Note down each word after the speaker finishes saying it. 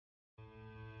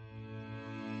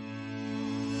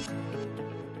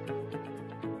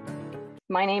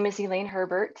My name is Elaine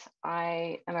Herbert.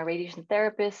 I am a radiation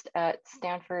therapist at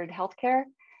Stanford Healthcare.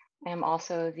 I am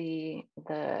also the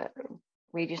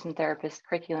radiation therapist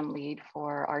curriculum lead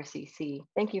for RCC.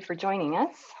 Thank you for joining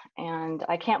us. And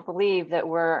I can't believe that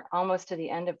we're almost to the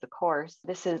end of the course.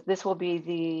 This will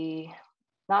be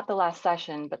not the last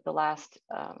session, but the last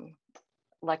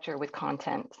lecture with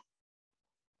content.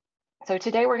 So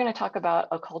today we're going to talk about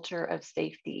a culture of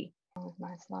safety. With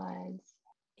my slides.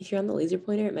 If you're on the laser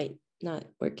pointer, it might not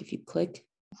work if you click.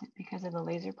 Is it because of the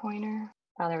laser pointer?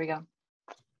 Oh, there we go.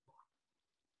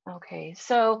 Okay,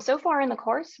 so far in the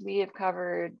course, we have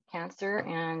covered cancer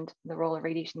and the role of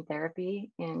radiation therapy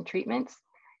in treatments.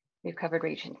 We've covered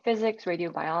radiation physics,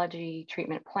 radiobiology,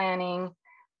 treatment planning,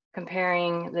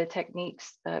 comparing the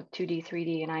techniques of 2D,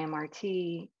 3D, and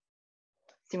IMRT,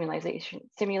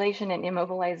 simulation and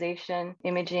immobilization,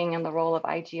 imaging, and the role of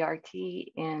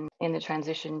IGRT in the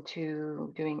transition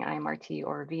to doing IMRT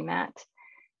or VMAT,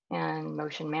 and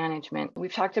motion management.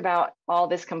 We've talked about all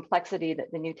this complexity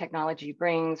that the new technology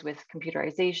brings with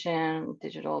computerization,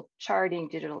 digital charting,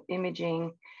 digital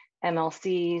imaging,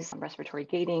 MLCs, respiratory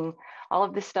gating. All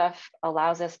of this stuff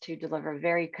allows us to deliver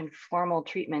very conformal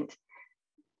treatment,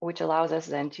 which allows us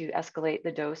then to escalate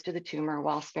the dose to the tumor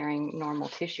while sparing normal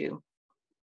tissue.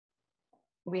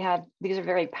 These are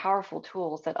very powerful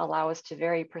tools that allow us to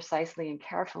very precisely and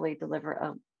carefully deliver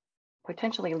a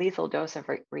potentially lethal dose of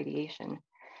radiation.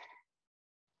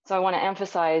 So I want to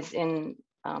emphasize in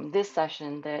this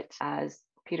session that, as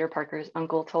Peter Parker's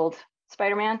uncle told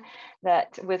Spider-Man,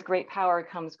 that with great power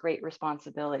comes great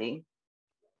responsibility.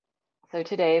 So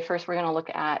today, first, we're going to look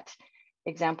at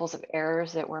examples of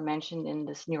errors that were mentioned in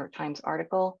this New York Times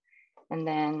article. And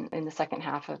then in the second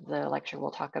half of the lecture,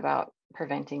 we'll talk about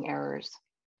preventing errors.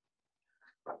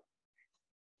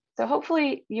 So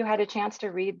hopefully you had a chance to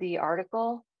read the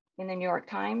article in the New York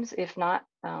Times. If not,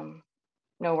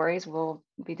 no worries, we'll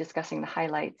be discussing the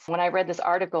highlights. When I read this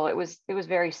article, it was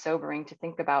very sobering to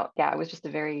think about. Yeah, it was just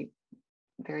a very,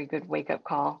 very good wake-up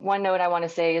call. One note I want to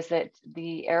say is that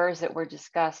the errors that were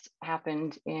discussed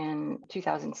happened in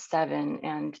 2007,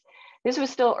 and this was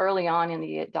still early on in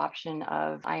the adoption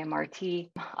of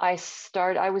IMRT.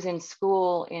 I was in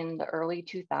school in the early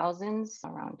 2000s,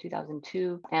 around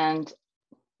 2002, and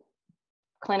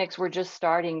clinics were just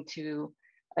starting to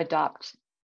adopt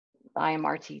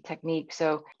IMRT technique.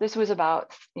 So this was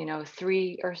about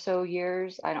 3 or so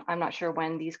years. I'm not sure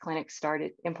when these clinics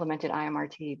implemented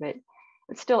IMRT, but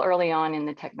it's still early on in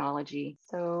the technology.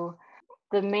 So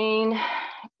the main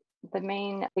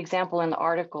example in the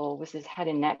article was this head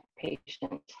and neck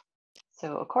patient.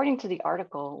 So according to the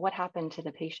article, what happened to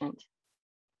the patient?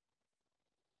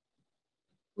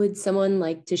 Would someone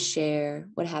like to share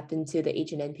what happened to the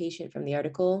H&N patient from the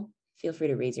article? Feel free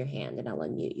to raise your hand and I'll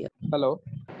unmute you. Hello.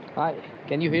 Hi.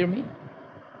 Can you hear me?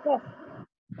 Yes.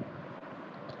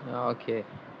 Okay.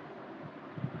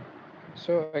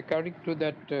 So according to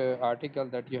that article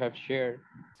that you have shared,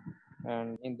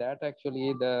 and in that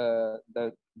actually the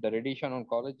radiation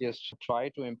oncologist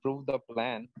tried to improve the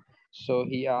plan. So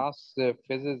he asked the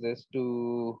physicist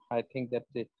to, I think that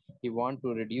he want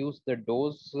to reduce the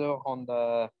dose on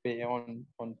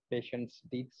patient's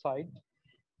teeth side.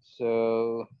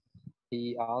 So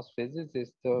he asked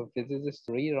physicist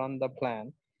rerun the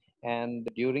plan, and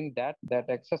during that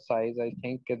exercise, I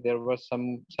think there was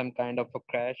some kind of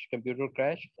a computer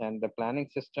crash, and the planning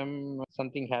system,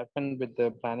 something happened with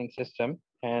the planning system,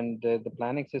 and the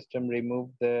planning system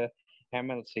removed the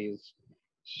MLCs.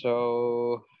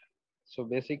 So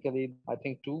basically, I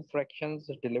think 2 fractions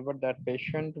delivered that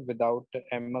patient without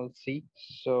MLC.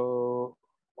 So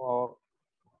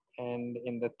and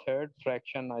in the 3rd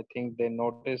fraction, I think they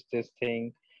noticed this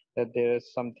thing, that there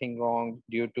is something wrong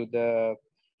due to the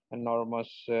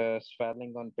enormous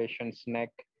swelling on patient's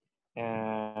neck.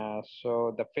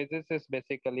 So the physicist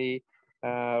basically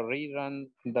rerun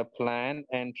the plan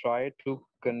and try to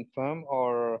confirm,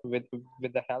 or with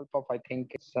the help of, I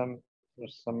think, some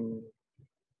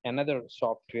another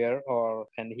software,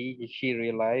 and she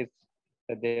realized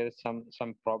that there is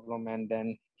some problem, and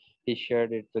then he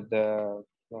shared it with the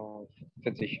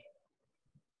physician.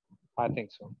 I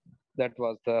think so. That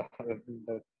was the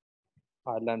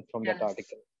I learned from that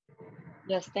article.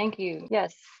 Yes, thank you.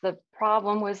 Yes, the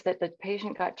problem was that the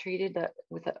patient got treated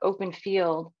with an open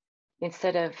field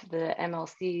instead of the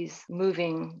MLCs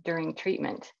moving during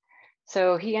treatment.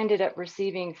 So he ended up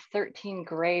receiving 13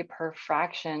 gray per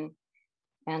fraction,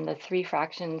 and the 3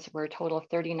 fractions were a total of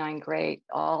 39 gray,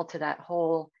 all to that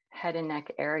whole head and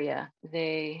neck area.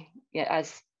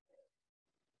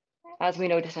 As we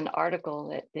noticed in the article,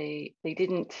 that they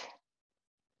didn't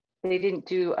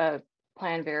do a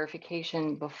plan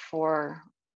verification before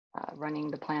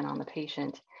running the plan on the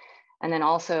patient. And then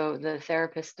also the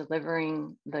therapist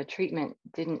delivering the treatment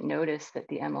didn't notice that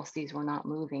the MLCs were not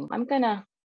moving. I'm gonna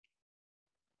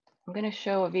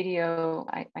show a video.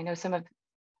 I know some of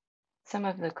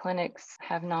the clinics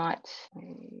have not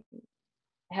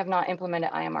implemented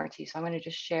IMRT. So I'm going to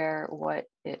just share what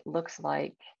it looks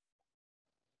like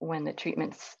when the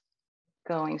treatment's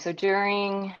going. So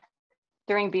during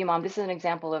BMOM, this is an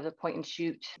example of the point and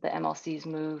shoot, the MLCs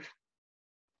move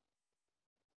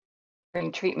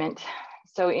during treatment.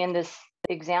 So in this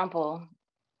example,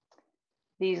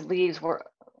 these leaves were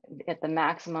at the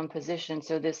maximum position.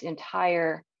 So this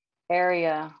entire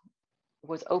area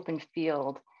was open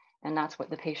field, and that's what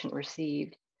the patient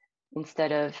received.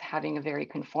 Instead of having a very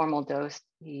conformal dose,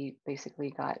 he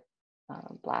basically got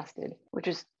blasted, which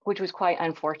was quite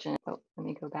unfortunate. Oh, let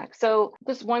me go back. So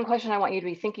just one question I want you to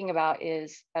be thinking about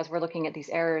is, as we're looking at these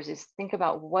errors, is think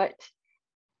about what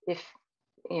if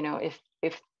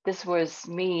this was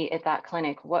me at that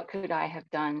clinic, what could I have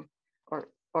done,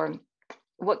 or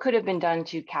what could have been done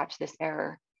to catch this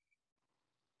error?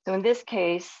 So in this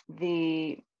case,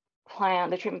 the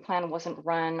treatment plan wasn't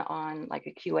run on like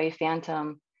a QA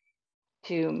phantom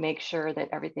to make sure that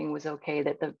everything was okay,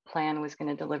 that the plan was going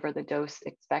to deliver the dose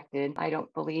expected. I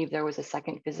don't believe there was a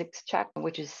second physics check,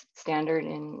 which is standard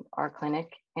in our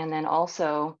clinic. And then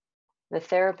also the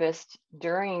therapist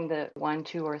during the 1,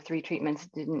 2, or 3 treatments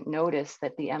didn't notice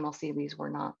that the MLC leads were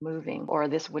not moving, or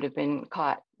this would have been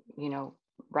caught,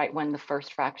 right when the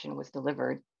first fraction was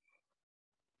delivered.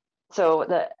 So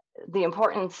the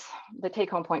importance, the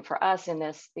take-home point for us in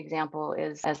this example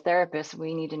is, as therapists,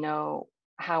 we need to know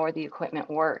how the equipment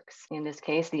works. In this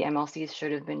case, the MLCs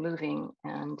should have been moving.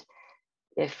 And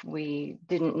if we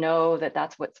didn't know that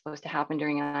that's what's supposed to happen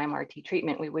during an IMRT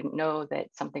treatment, we wouldn't know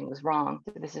that something was wrong.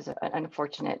 So this is an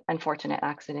unfortunate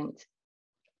accident.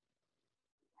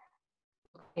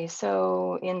 Okay,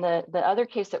 so in the other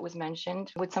case that was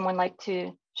mentioned, would someone like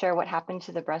to share what happened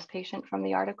to the breast patient from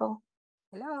the article?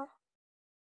 Hello.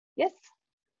 Yes.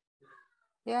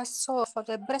 Yes, so for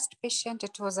the breast patient,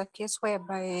 it was a case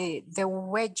whereby the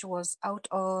wedge was out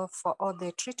for all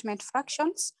the treatment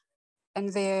fractions, and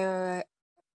the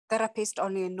therapist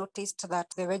only noticed that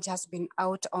the wedge has been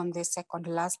out on the second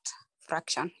last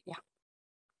fraction. Yeah.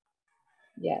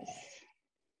 Yes.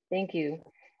 Thank you.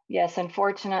 Yes,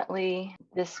 unfortunately,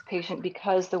 this patient,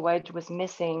 because the wedge was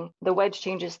missing, the wedge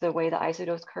changes the way the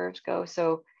isodose curves go.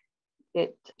 So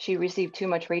she received too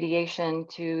much radiation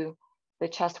to the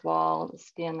chest wall, the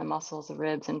skin, the muscles, the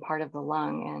ribs, and part of the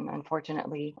lung. And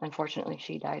unfortunately,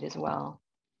 she died as well.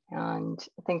 And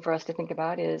the thing for us to think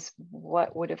about is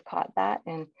what would have caught that.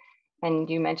 And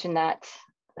you mentioned that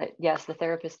yes, the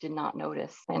therapist did not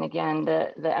notice. And again,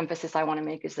 the emphasis I want to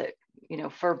make is that,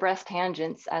 for breast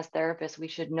tangents as therapists, we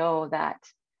should know that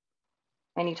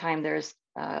anytime there's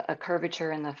a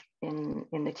curvature in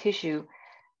the tissue,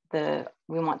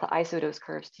 we want the isodose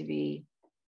curves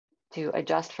to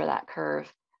adjust for that curve.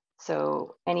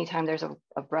 So anytime there's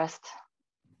a breast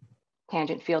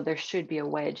tangent field, there should be a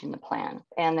wedge in the plan.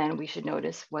 And then we should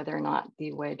notice whether or not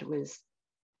the wedge was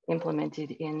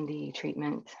implemented in the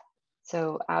treatment.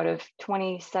 So out of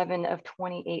 27 of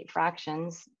 28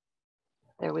 fractions,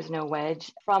 there was no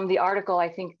wedge. From the article, I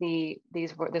think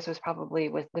this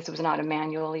was not a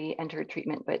manually entered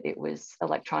treatment, but it was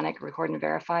electronic record and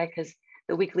verify, because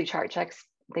the weekly chart checks,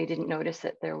 they didn't notice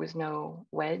that there was no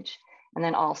wedge. And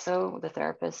then also the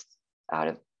therapist out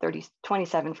of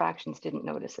 27 fractions didn't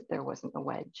notice that there wasn't a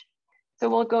wedge. So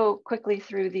we'll go quickly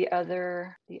through the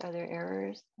other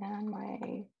errors, and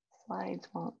my slides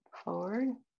won't forward.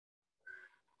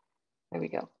 There we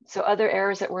go. So other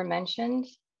errors that were mentioned.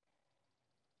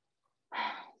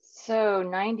 So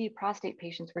 90 prostate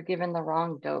patients were given the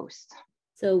wrong dose.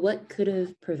 So what could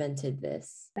have prevented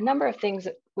this? A number of things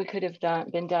that we could have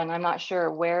been done. I'm not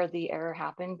sure where the error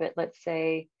happened, but let's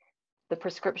say the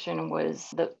prescription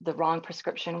was, the wrong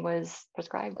prescription was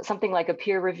prescribed. Something like a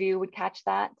peer review would catch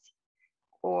that.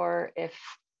 Or if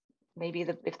maybe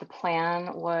if the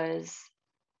plan was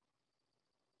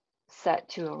set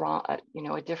to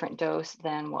a different dose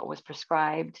than what was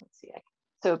prescribed. Let's see.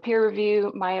 So peer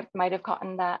review might have caught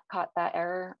that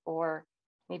error, or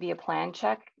maybe a plan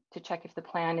check to check if the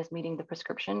plan is meeting the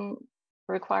prescription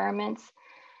requirements.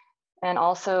 And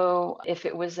also, if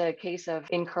it was a case of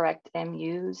incorrect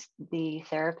MUs, the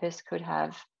therapist could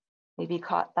have maybe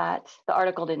caught that. The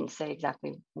article didn't say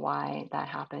exactly why that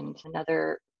happened.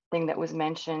 Another thing that was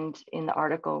mentioned in the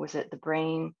article was that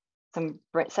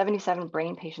 77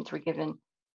 brain patients were given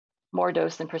more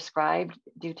dose than prescribed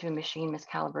due to machine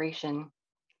miscalibration.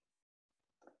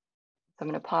 I'm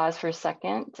going to pause for a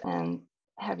second and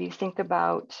have you think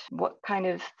about what kind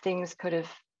of things could have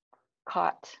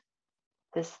caught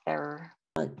this error.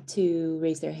 To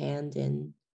raise their hand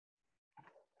and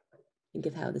think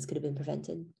of how this could have been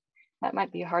prevented. That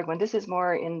might be a hard one. This is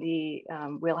more in the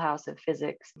wheelhouse of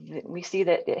physics. We see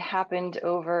that it happened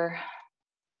over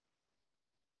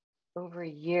a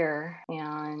year.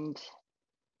 And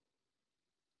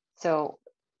so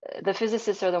the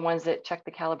physicists are the ones that check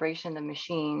the calibration of the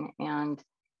machine. And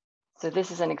so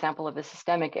this is an example of a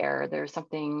systemic error. There's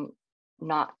something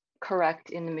not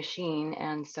correct in the machine.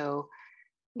 And so,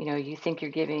 you think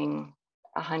you're giving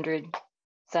 100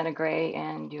 centigrade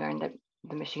and you end up,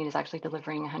 the machine is actually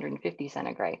delivering 150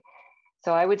 centigrade.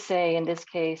 So I would say in this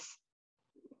case,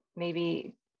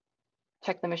 maybe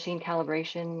check the machine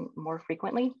calibration more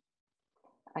frequently.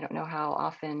 I don't know how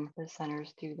often the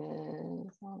centers do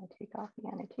this. I want to take off the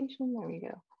annotation. There we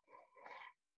go.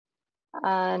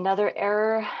 Another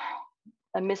error,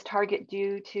 a missed target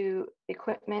due to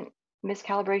equipment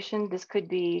miscalibration. This could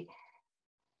be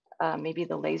maybe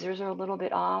the lasers are a little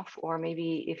bit off, or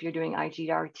maybe if you're doing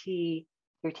IGRT,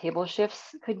 your table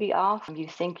shifts could be off. You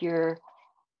think you're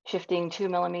shifting 2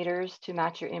 millimeters to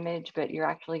match your image, but you're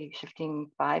actually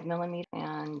shifting 5 millimeters.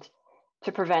 And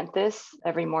to prevent this,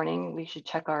 every morning we should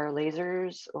check our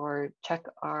lasers or check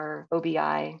our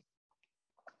OBI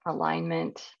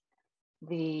alignment.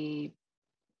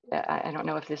 I don't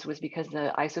know if this was because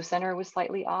the ISO center was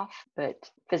slightly off, but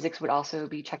physics would also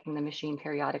be checking the machine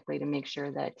periodically to make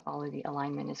sure that all of the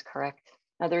alignment is correct.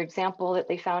 Another example that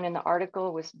they found in the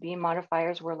article was beam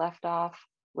modifiers were left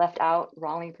out,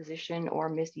 wrongly positioned, or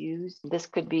misused. This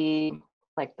could be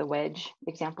like the wedge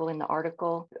example in the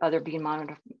article. Other beam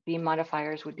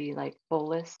modifiers would be like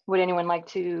bolus. Would anyone like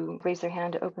to raise their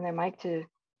hand to open their mic to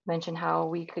mention how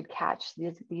we could catch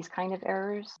these kind of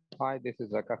errors? Hi, this is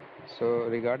Zaka. So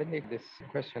regarding this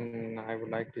question, I would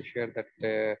like to share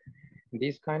that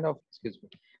these kind of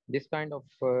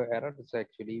errors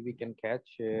actually we can catch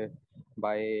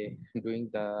by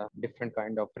doing the different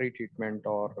kind of pre-treatment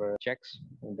or checks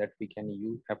that we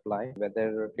can apply,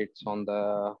 whether it's on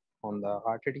the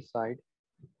RTD side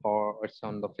or it's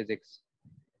on the physics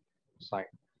side.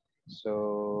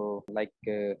 So like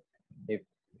if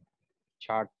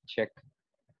chart check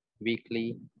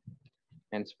weekly,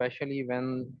 and especially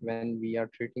when we are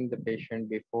treating the patient,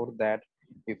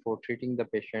 before treating the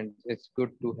patient, it's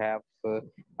good to have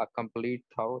a complete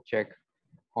thorough check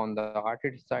on the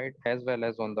RTD side as well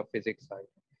as on the physics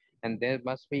side. And there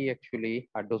must be actually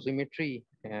a dosimetry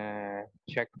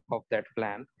check of that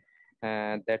plan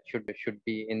that should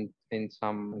be in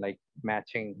some like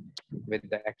matching with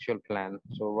the actual plan.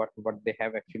 So what they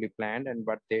have actually planned and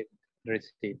what they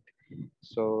received.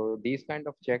 So these kind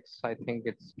of checks, I think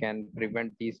it can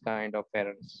prevent these kind of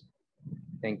errors.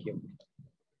 Thank you.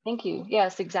 Thank you.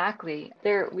 Yes, exactly.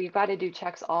 We've got to do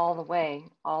checks all the way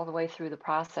through the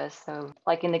process. So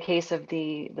like in the case of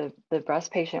the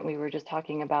breast patient we were just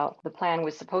talking about, the plan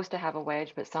was supposed to have a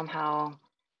wedge, but somehow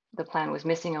the plan was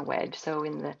missing a wedge. So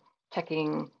in the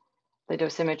checking the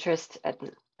dosimetrist at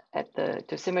the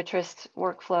dosimetrist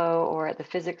workflow or at the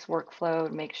physics workflow,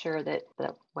 make sure that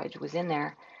the wedge was in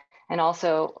there. And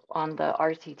also on the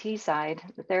RTT side,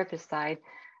 the therapist side,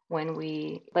 when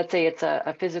let's say it's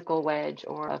a physical wedge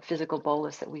or a physical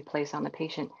bolus that we place on the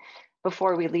patient,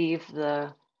 before we leave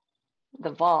the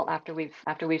vault, after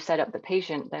we've set up the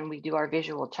patient, then we do our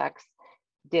visual checks.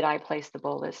 Did I place the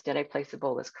bolus? Did I place the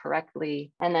bolus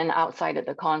correctly? And then outside at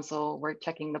the console, we're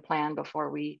checking the plan before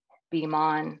we beam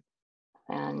on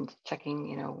and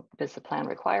checking, does the plan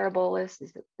require a bolus?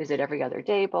 Is it every other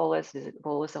day bolus? Is it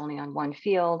bolus only on one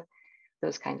field?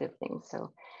 Those kinds of things.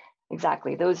 So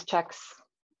exactly, those checks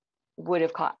would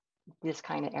have caught this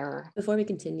kind of error. Before we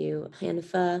continue,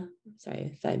 Hanifa,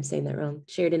 sorry if I'm saying that wrong,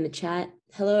 shared in the chat.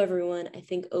 Hello, everyone. I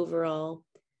think overall,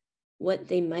 what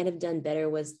they might have done better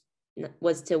was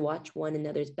to watch one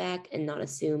another's back and not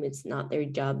assume it's not their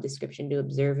job description to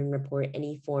observe and report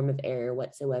any form of error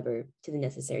whatsoever to the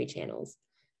necessary channels.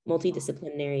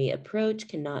 Multidisciplinary approach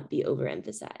cannot be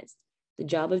overemphasized. The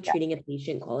job of treating a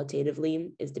patient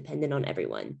qualitatively is dependent on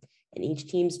everyone, and each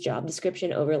team's job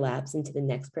description overlaps into the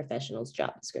next professional's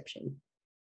job description.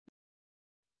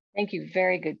 Thank you.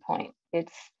 Very good point.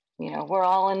 It's,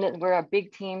 we're a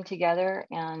big team together,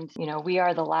 and, we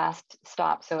are the last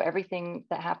stop. So everything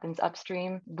that happens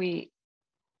upstream, we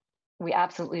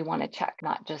absolutely want to check,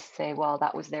 not just say, well,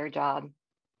 that was their job.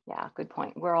 Yeah, good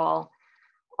point. We're all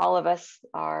of us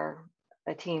are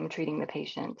a team treating the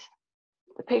patient.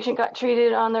 The patient got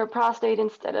treated on their prostate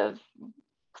instead of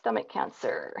stomach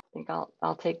cancer. I think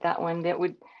I'll take that one. That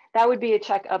would be a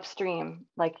check upstream,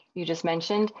 like you just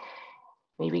mentioned.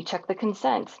 maybe check the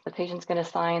consent. The patient's going to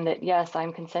sign that, yes,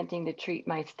 I'm consenting to treat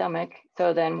my stomach.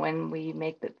 So then when we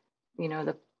make the,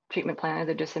 the treatment plan, or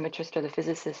the dosimetrist or the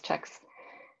physicist checks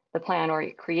the plan or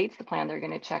creates the plan, they're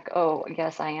going to check, oh,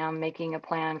 yes, I am making a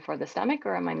plan for the stomach,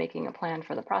 or am I making a plan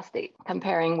for the prostate?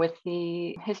 Comparing with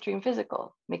the history and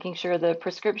physical, making sure the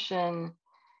prescription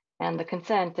and the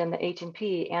consent and the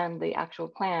H&P and the actual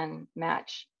plan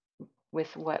match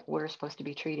with what we're supposed to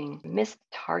be treating. Missed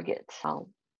target. I'll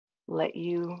let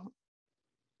you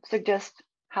suggest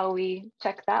how we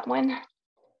check that one.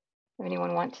 If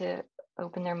anyone want to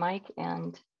open their mic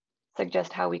and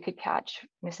suggest how we could catch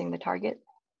missing the target?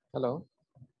 Hello.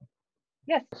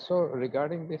 Yes. So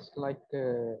regarding this,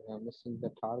 missing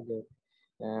the target,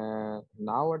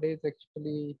 nowadays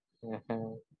actually,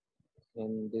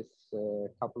 in this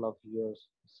couple of years,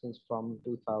 since from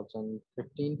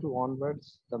 2015 to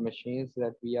onwards, the machines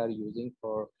that we are using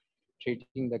for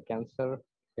treating the cancer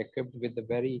equipped with the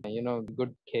very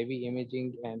good KV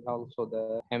imaging and also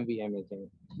the MV imaging.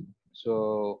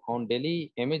 So on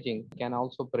daily imaging can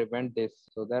also prevent this.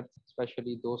 So that's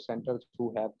especially those centers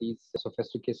who have these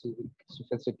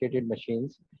sophisticated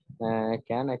machines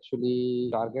can actually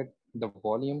target the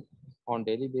volume on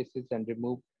daily basis and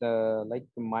remove the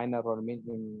minor or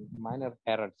minor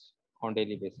errors on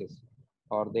daily basis,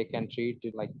 or they can treat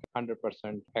it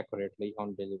 100% accurately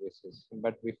on daily basis.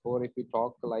 But before, if we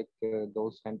talk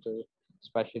those centers,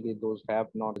 especially those have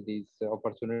not these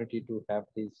opportunity to have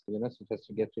these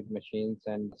sophisticated machines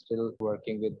and still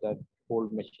working with the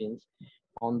old machines,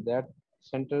 on that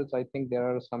centers, I think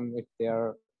there are some, if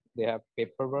they have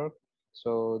paperwork,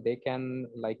 so they can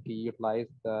utilize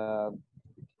the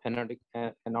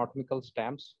anatomical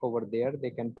stamps over there.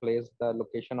 They can place the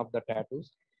location of the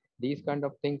tattoos. These kind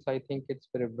of things, I think it's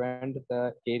prevent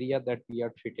the area that we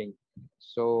are treating.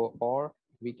 So, or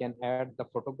we can add the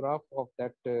photograph of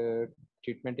that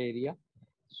treatment area.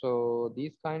 So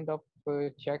these kind of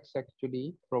checks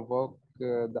actually provoke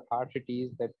the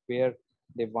RTTs that where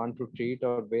they want to treat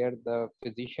or where the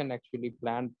physician actually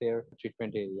planned their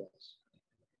treatment areas.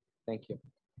 Thank you.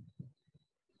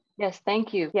 Yes,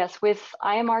 thank you. Yes, with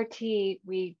IMRT,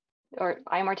 or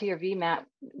VMAT,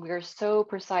 we're so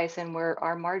precise, and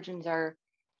our margins are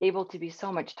able to be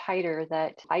so much tighter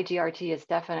that IGRT is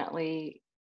definitely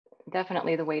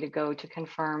the way to go to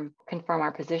confirm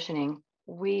our positioning.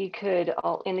 We could,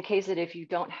 in the case that if you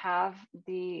don't have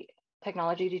the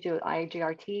technology to do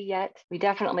IGRT yet, we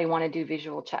definitely want to do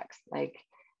visual checks. Like,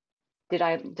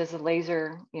 does the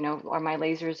laser, are my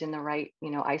lasers in the right,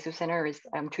 isocenter?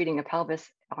 I'm treating a pelvis,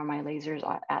 are my lasers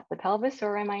at the pelvis,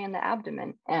 or am I in the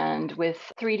abdomen? And with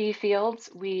 3D fields,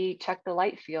 we check the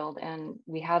light field, and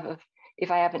we have,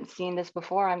 if I haven't seen this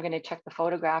before, I'm going to check the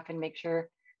photograph and make sure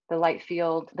the light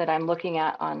field that I'm looking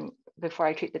at before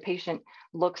I treat the patient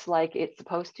looks like it's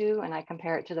supposed to, and I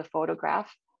compare it to the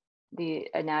photograph. The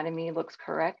anatomy looks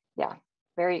correct. Yeah,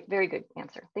 very, very good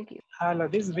answer. Thank you. Hello,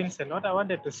 this is Vincent. What I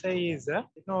wanted to say is,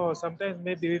 sometimes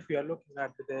maybe if you are looking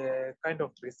at the kind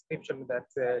of prescription that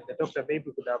the doctor maybe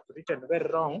could have written very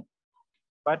wrong,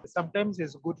 but sometimes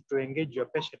it's good to engage your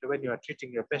patient when you are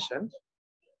treating your patient.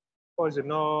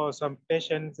 Because, some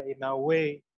patients in a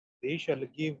way, they usually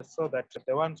give so that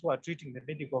the ones who are treating the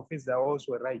medical office are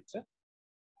also right.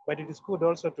 But it is good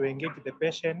also to engage the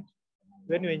patient.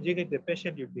 When you engage the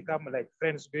patient, you become like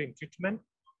friends during treatment.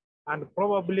 And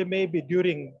probably maybe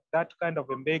during that kind of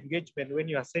engagement, when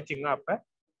you are setting up,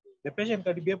 the patient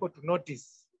can be able to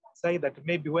notice, say that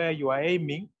maybe where you are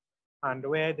aiming and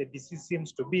where the disease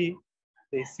seems to be,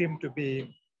 they seem to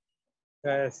be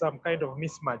some kind of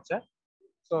mismatch.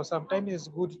 So sometimes it's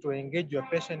good to engage your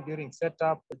patient during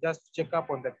setup, just check up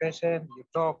on the patient, you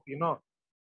talk,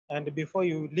 and before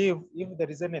you leave, if there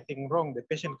is anything wrong, the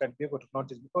patient can be able to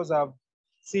notice, because I've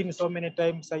seen so many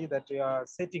times that you are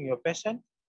setting your patient,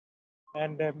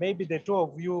 and maybe the two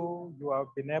of you have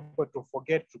been able to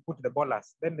forget to put the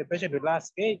bolus. Then the patient will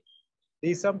ask, hey,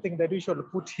 there's something that you should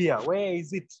put here. Where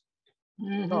is it?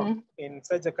 Mm-hmm. In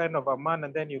such a kind of a manner,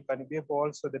 and then you can be able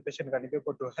also, the patient can be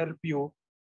able to help you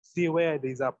see where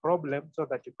there's a problem so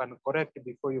that you can correct it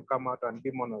before you come out and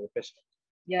beam on the patient.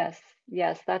 Yes,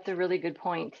 that's a really good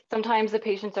point. Sometimes the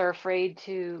patients are afraid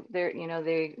to, they're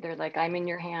like, I'm in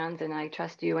your hands and I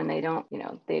trust you, and they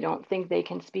don't think they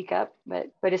can speak up,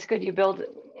 but it's good you build,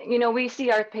 we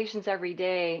see our patients every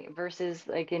day versus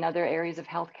like in other areas of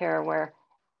healthcare where,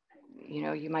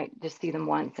 you might just see them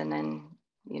once and then,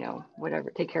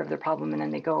 whatever, take care of their problem and then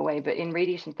they go away. But in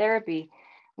radiation therapy,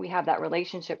 we have that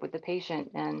relationship with the patient,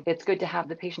 and it's good to have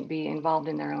the patient be involved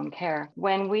in their own care.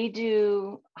 When we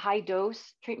do high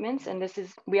dose treatments, and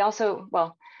we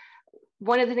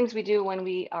one of the things we do when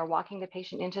we are walking the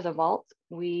patient into the vault,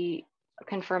 we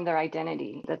confirm their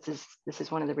identity. This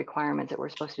is one of the requirements that we're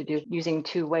supposed to do using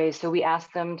 2 ways. So we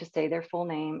ask them to say their full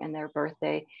name and their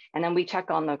birthday, and then we check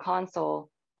on the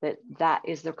console that that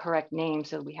is the correct name.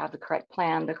 So we have the correct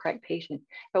plan, the correct patient.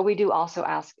 But we do also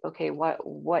ask, okay,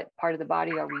 what part of the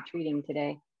body are we treating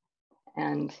today?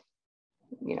 And,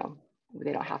 you know,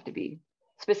 they don't have to be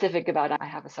specific about I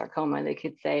have a sarcoma. They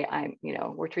could say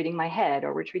we're treating my head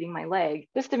or we're treating my leg,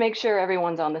 just to make sure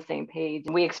everyone's on the same page.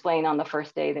 We explain on the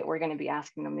first day that we're going to be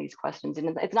asking them these questions,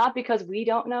 and it's not because we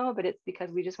don't know, but it's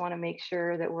because we just want to make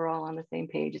sure that we're all on the same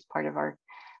page as part of our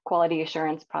quality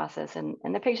assurance process. And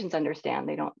the patients understand.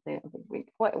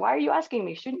 Why are you asking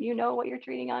me? Shouldn't you know what you're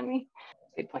treating on me?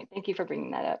 Good point. Thank you for bringing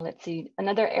that up. Let's see.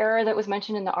 Another error that was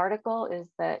mentioned in the article is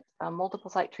that multiple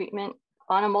site treatment.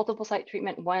 On a multiple site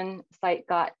treatment, one site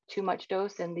got too much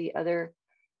dose and the other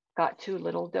got too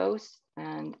little dose.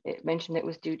 And it mentioned it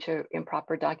was due to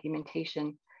improper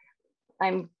documentation.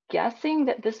 I'm guessing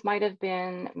that this might have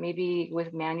been maybe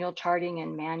with manual charting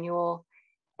and manual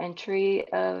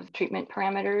entry of treatment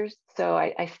parameters. So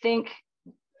I think,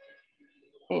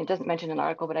 it doesn't mention in the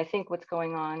article, but I think what's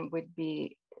going on would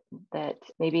be that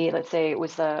maybe, let's say it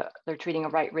was they're treating a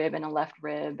right rib and a left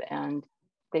rib, and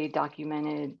they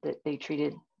documented that they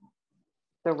treated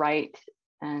the right,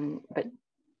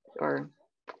 or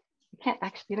I can't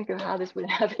actually think of how this would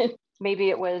happen. Maybe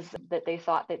it was that they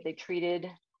thought that they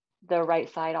treated the right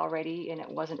side already and it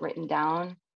wasn't written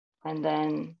down. And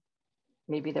then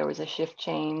maybe there was a shift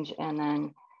change. And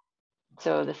then,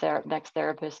 so the next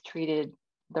therapist treated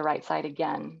the right side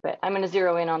again. But I'm going to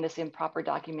zero in on this improper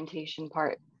documentation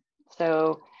part.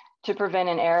 So to prevent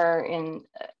an error in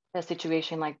a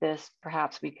situation like this,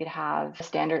 perhaps we could have a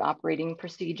standard operating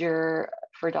procedure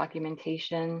for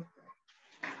documentation,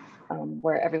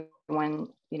 where everyone,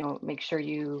 make sure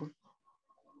you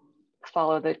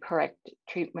follow the correct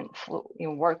treatment flow,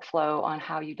 workflow on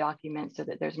how you document so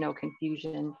that there's no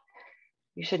confusion.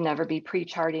 You should never be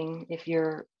pre-charting if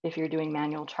you're doing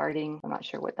manual charting. I'm not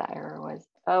sure what that error was.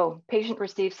 Oh, patient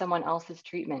received someone else's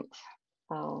treatment.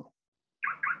 Oh,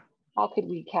 how could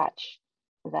we catch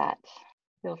that?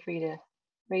 Feel free to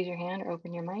raise your hand or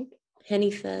open your mic.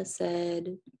 Hanifa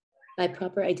said, by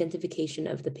proper identification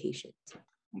of the patient.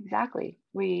 Exactly.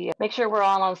 We make sure we're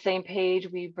all on the same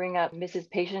page. We bring up Mrs.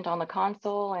 Patient on the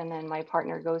console, and then my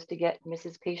partner goes to get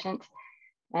Mrs. Patient.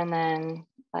 And then,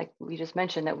 like we just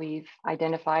mentioned, that we've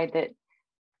identified that,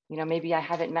 maybe I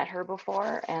haven't met her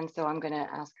before. And so I'm going to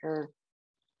ask her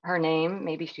name.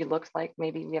 Maybe she looks like,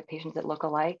 maybe we have patients that look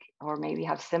alike, or maybe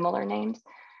have similar names.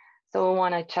 So we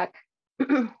want to check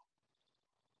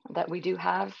that we do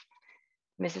have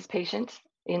Mrs. Patient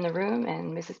in the room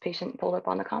and Mrs. Patient pulled up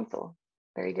on the console.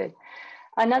 Very good.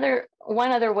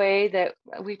 One other way that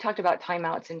we've talked about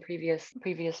timeouts in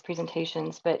previous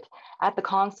presentations, but at the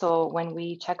console, when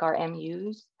we check our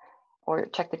MUs or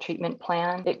check the treatment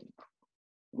plan,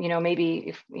 maybe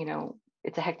if,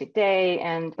 it's a hectic day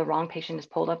and the wrong patient is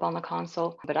pulled up on the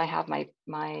console, but I have my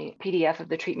PDF of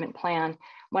the treatment plan.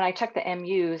 When I check the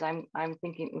MUs, I'm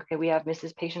thinking, okay, we have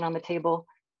Mrs. Patient on the table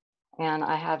and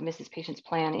I have Mrs. Patient's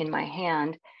plan in my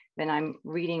hand. Then I'm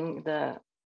reading the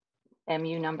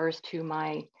MU numbers to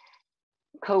my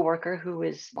coworker who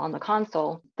is on the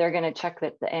console. They're going to check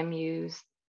that the MUs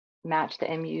match the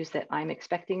MUs that I'm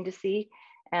expecting to see.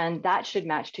 And that should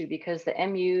match too, because the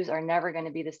MUs are never going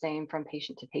to be the same from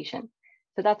patient to patient.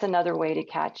 So that's another way to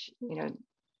catch,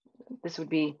 this would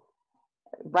be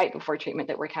right before treatment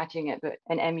that we're catching it, but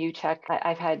an MU check.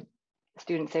 I've had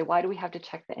students say, why do we have to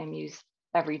check the MUs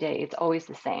every day? It's always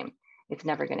the same. It's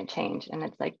never going to change. And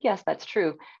it's like, yes, that's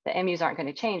true. The MUs aren't going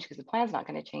to change because the plan's not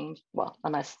going to change. Well,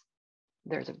 unless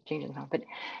there's a change in the plan,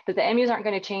 but the MUs aren't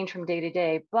going to change from day to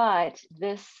day. But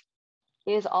this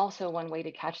is also one way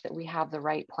to catch that we have the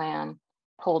right plan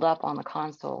pulled up on the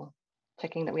console,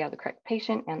 checking that we have the correct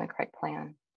patient and the correct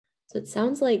plan. So it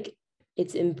sounds like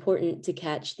it's important to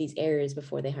catch these errors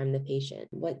before they harm the patient.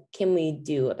 What can we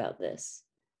do about this?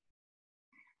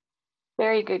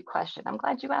 Very good question. I'm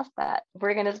glad you asked that.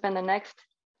 We're going to spend the next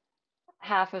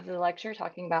half of the lecture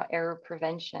talking about error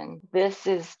prevention. This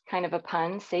is kind of a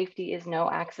pun. Safety is no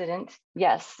accident.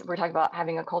 Yes, we're talking about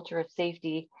having a culture of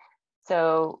safety.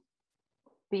 So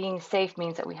being safe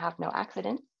means that we have no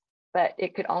accidents, but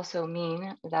it could also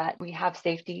mean that we have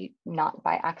safety not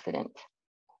by accident,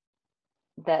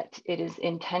 that it is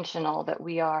intentional, that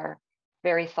we are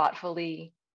very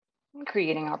thoughtfully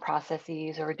creating our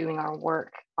processes or doing our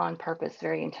work on purpose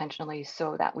very intentionally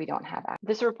so that we don't have accidents.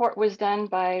 This report was done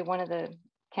by one of the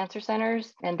cancer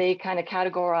centers, and they kind of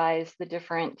categorized the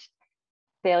different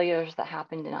failures that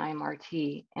happened in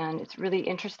IMRT. And it's really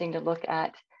interesting to look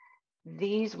at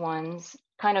these ones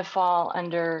kind of fall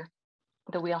under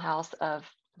the wheelhouse of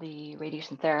the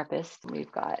radiation therapist.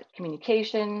 We've got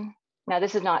communication. Now,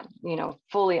 this is not,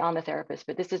 fully on the therapist,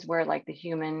 but this is where like the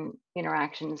human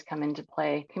interactions come into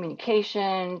play.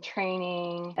 Communication,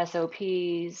 training,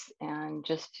 SOPs, and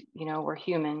just, we're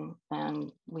human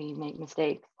and we make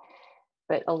mistakes.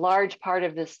 But a large part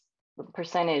of this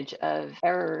percentage of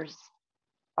errors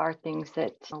are things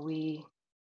that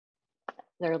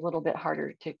they're a little bit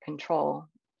harder to control.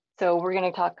 So we're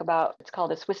going to talk about, it's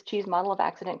called a Swiss cheese model of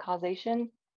accident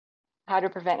causation, how to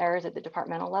prevent errors at the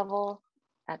departmental level,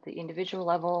 at the individual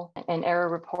level, an error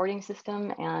reporting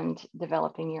system, and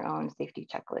developing your own safety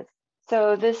checklist.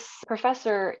 So this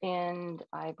professor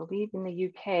I believe in the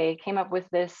UK, came up with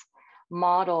this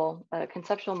model, a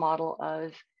conceptual model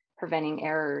of preventing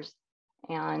errors.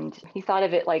 And he thought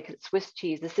of it like Swiss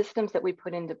cheese, the systems that we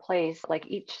put into place, like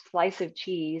each slice of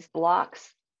cheese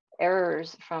blocks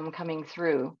errors from coming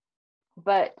through.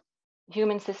 But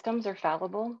human systems are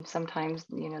fallible. Sometimes,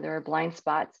 there are blind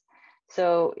spots.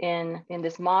 So in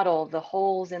this model, the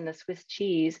holes in the Swiss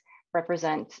cheese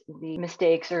represent the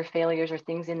mistakes or failures or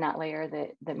things in that layer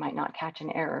that might not catch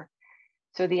an error.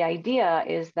 So the idea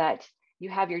is that you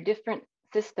have your different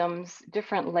systems,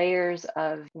 different layers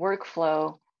of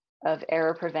workflow of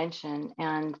error prevention.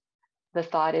 And the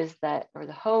thought is that, or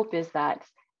the hope is that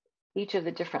each of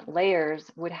the different layers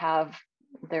would have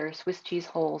their Swiss cheese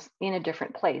holes in a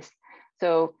different place.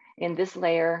 So in this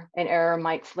layer, an error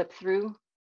might slip through.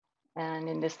 And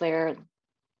in this layer,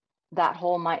 that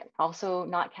hole might also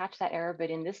not catch that error, but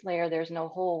in this layer, there's no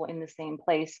hole in the same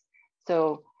place.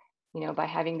 So, by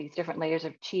having these different layers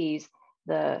of cheese,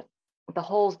 the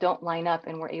holes don't line up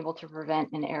and we're able to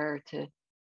prevent an error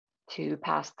to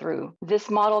pass through. This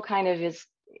model kind of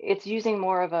it's using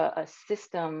more of a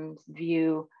systems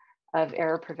view of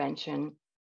error prevention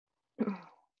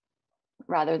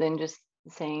rather than just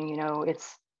saying,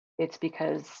 it's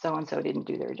because so-and-so didn't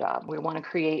do their job. We want to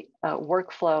create a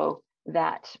workflow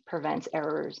that prevents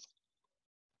errors.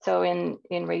 So in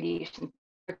radiation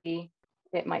therapy,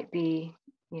 it might be,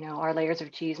 our layers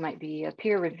of cheese might be a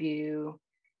peer review,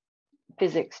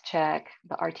 physics check,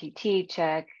 the RTT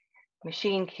check,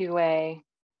 machine QA,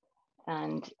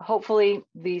 and hopefully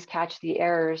these catch the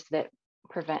errors that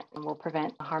will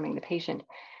prevent harming the patient.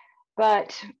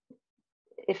 But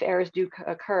if errors do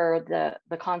occur,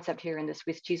 the concept here in the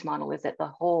Swiss cheese model is that the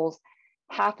holes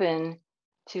happen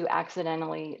to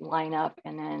accidentally line up,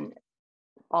 and then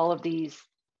all of these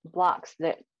blocks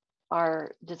that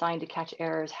are designed to catch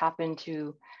errors happen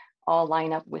to all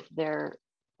line up with the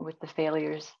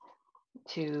failures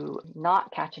to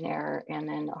not catch an error, and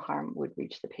then harm would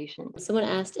reach the patient. Someone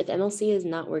asked, if MLC is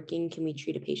not working, can we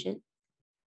treat a patient?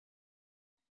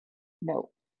 No.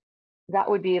 That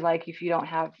would be like if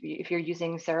you're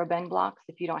using Serobend blocks,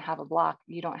 if you don't have a block,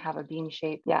 you don't have a beam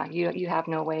shape. Yeah, you have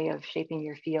no way of shaping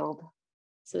your field.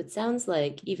 So it sounds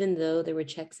like even though there were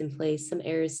checks in place, some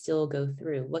errors still go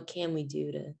through. What can we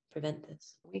do to prevent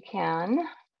this? We can.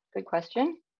 Good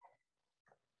question.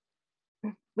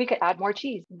 We could add more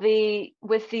cheese.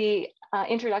 With the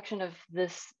introduction of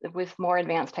this, with more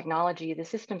advanced technology, the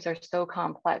systems are so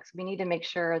complex. We need to make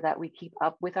sure that we keep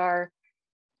up with our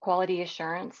quality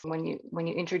assurance. When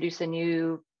you introduce a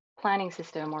new planning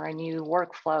system or a new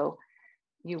workflow,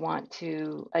 you want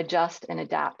to adjust and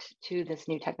adapt to this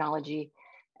new technology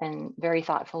and very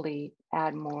thoughtfully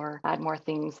add more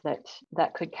things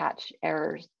that could catch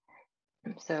errors.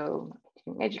 So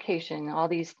education, all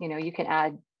these, you can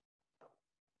add.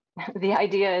 The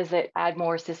idea is that add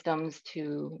more systems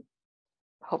to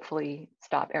hopefully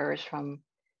stop errors from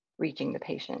reaching the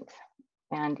patient.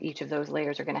 And each of those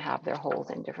layers are going to have their holes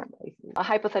in different places. A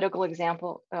hypothetical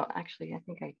example, actually, I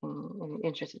think I can, in the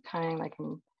interest of time,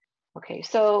 okay.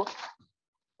 So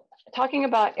talking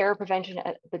about error prevention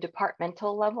at the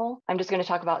departmental level, I'm just going to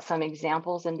talk about some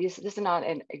examples. And this is not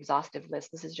an exhaustive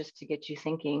list. This is just to get you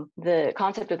thinking. The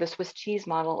concept of the Swiss cheese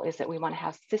model is that we want to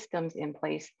have systems in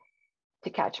place to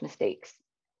catch mistakes.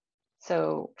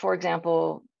 So for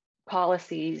example,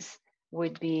 policies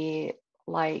would be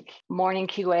like morning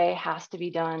QA has to be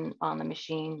done on the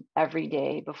machine every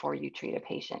day before you treat a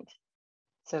patient.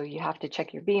 So you have to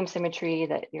check your beam symmetry,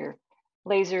 that your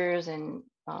lasers and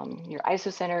your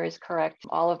isocenter is correct.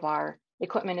 All of our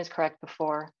equipment is correct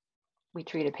before we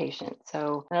treat a patient.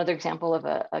 So another example of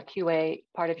a QA,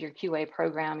 part of your QA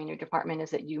program in your department is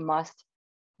that you must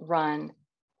run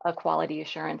a quality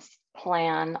assurance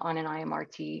plan on an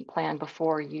IMRT plan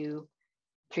before you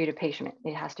treat a patient.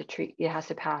 It has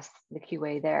to pass the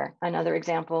QA there. Another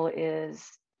example is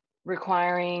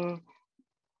requiring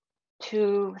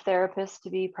 2 therapists to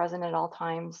be present at all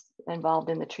times involved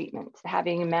in the treatment.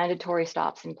 Having mandatory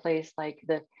stops in place, like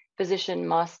the physician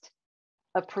must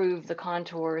approve the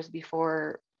contours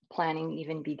before planning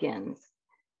even begins,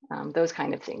 those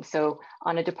kind of things. So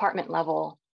on a department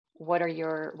level, what are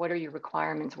your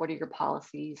requirements? What are your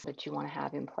policies that you want to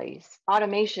have in place?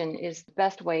 Automation is the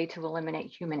best way to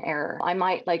eliminate human error. I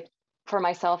might, like for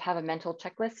myself, have a mental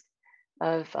checklist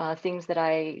of things that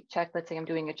I check. Let's say I'm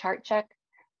doing a chart check,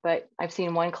 but I've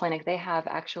seen one clinic, they have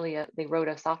actually, they wrote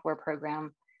a software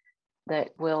program that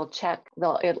will check,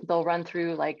 they'll run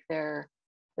through like their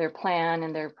plan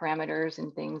and their parameters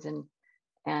and things,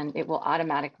 and it will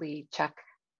automatically check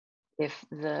if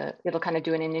it'll kind of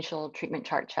do an initial treatment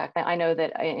chart check. I know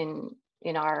that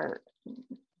in our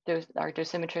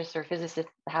dosimetrists or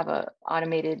physicists have a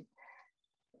automated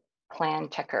plan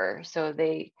checker. So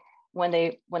when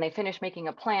they finish making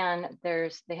a plan,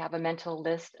 they have a mental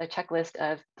list, a checklist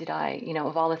of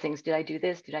of all the things, did I do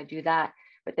this? Did I do that?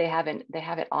 But they have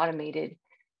it automated.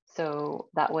 So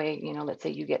that way, let's say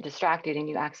you get distracted and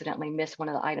you accidentally miss one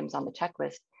of the items on the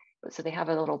checklist. So they have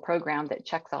a little program that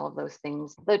checks all of those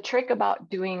things. The trick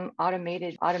about doing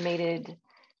automated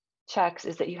checks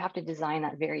is that you have to design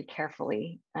that very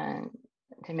carefully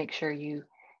to make sure you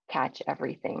catch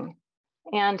everything.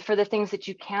 And for the things that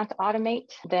you can't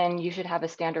automate, then you should have a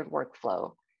standard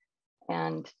workflow.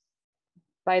 And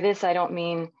by this, I don't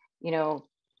mean,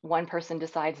 one person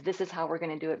decides this is how we're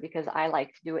going to do it because I like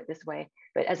to do it this way.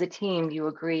 But as a team, you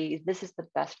agree this is the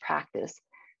best practice.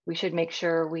 We should make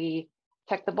sure we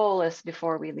check the bolus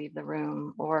before we leave the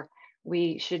room, or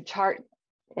we should chart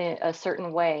a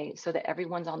certain way so that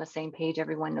everyone's on the same page,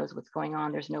 everyone knows what's going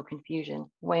on, there's no confusion.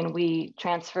 When we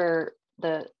transfer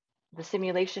the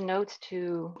simulation notes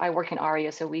I work in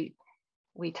ARIA, so we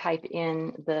type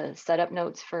in the setup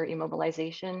notes for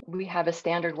immobilization. We have a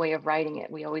standard way of writing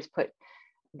it. We always put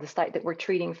the site that we're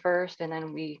treating first, and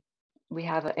then we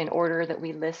have an order that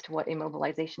we list what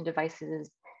immobilization devices,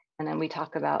 and then we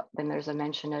talk about, then there's a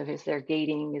mention of, is there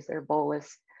gating, is there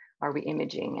bolus, are we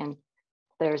imaging? And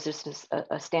there's just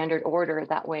a standard order.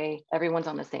 That way everyone's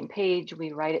on the same page,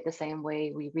 we write it the same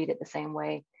way, we read it the same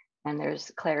way, and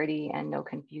there's clarity and no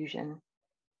confusion.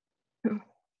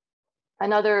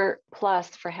 Another plus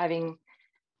for having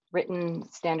written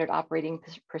standard operating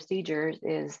procedures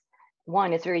is,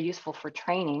 one, it's very useful for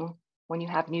training. When you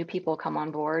have new people come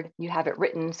on board, you have it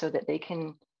written so that they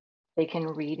can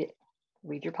read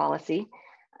your policy.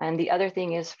 And the other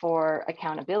thing is for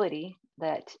accountability,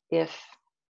 that if,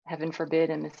 heaven forbid,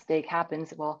 a mistake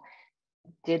happens, well,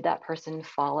 did that person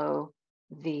follow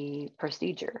the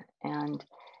procedure? And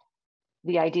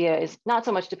the idea is not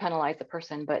so much to penalize the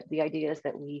person, but the idea is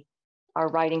that we are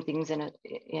writing things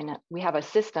we have a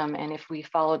system, and if we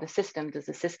follow the system, does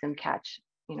the system catch,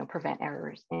 prevent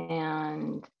errors?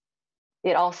 And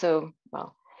it also,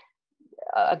 well,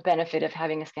 a benefit of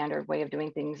having a standard way of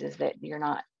doing things is that you're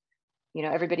not,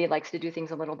 everybody likes to do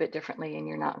things a little bit differently, and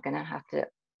you're not going to have to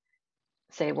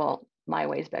say, well, my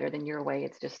way is better than your way.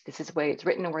 It's just, this is the way it's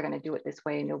written, and we're going to do it this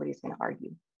way, and nobody's going to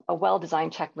argue. A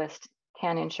well-designed checklist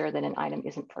can ensure that an item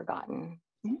isn't forgotten.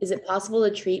 Is it possible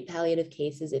to treat palliative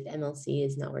cases if MLC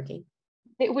is not working?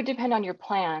 It would depend on your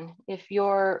plan. If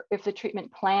the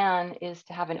treatment plan is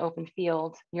to have an open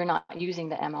field, you're not using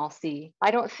the MLC.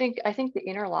 I think the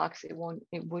interlocks, it wouldn't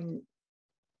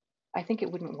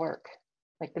work.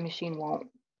 Like the machine won't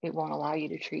allow you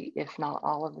to treat if not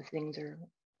all of the things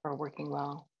are working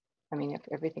well. I mean, if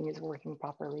everything is working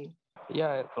properly.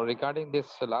 Yeah, regarding this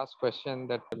last question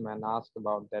that the man asked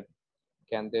about, that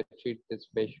can they treat this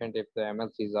patient if the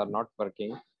MLCs are not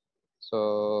working?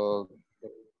 So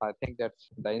I think that's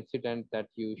the incident that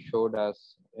you showed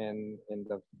us in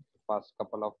the first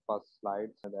couple of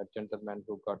slides, that gentleman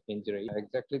who got injury.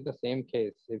 Exactly the same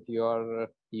case. If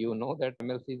you know that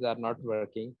MLCs are not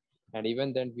working, and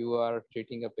even then you are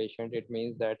treating a patient, it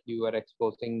means that you are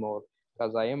exposing more,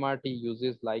 because IMRT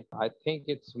uses, like, I think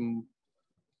it's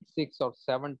 6 or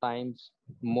 7 times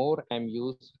more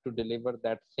MUs to deliver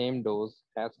that same dose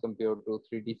as compared to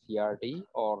 3D CRT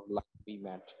or like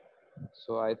VMAT.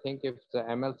 So I think if the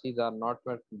MLCs are not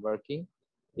working,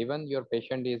 even your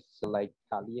patient is like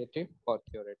palliative or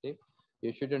curative,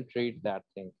 you shouldn't treat that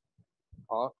thing.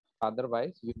 Or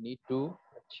otherwise, you need to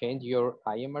change your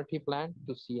IMRT plan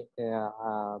to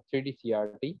 3D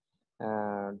CRT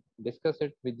and discuss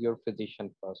it with your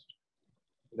physician first.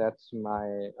 That's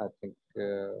my, I think,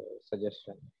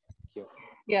 suggestion. Thank you.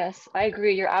 Yes, I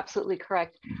agree. You're absolutely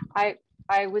correct.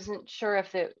 I wasn't sure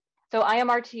if so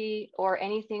IMRT or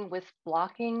anything with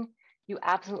blocking, you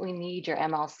absolutely need your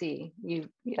MLC.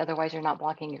 Otherwise you're not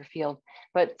blocking your field.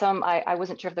 But I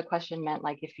wasn't sure if the question meant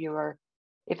like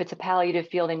if it's a palliative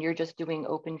field and you're just doing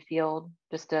open field,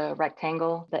 just a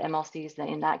rectangle, the MLCs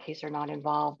in that case are not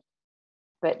involved.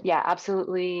 But yeah,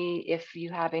 absolutely. If you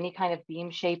have any kind of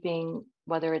beam shaping,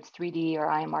 whether it's 3D or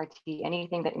IMRT,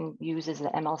 anything that uses the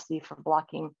MLC for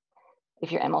blocking,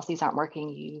 if your MLCs aren't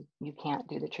working, you can't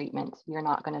do the treatment. You're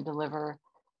not going to deliver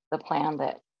the plan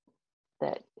that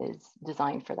is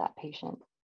designed for that patient.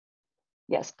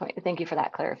 Yes, thank you for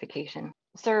that clarification.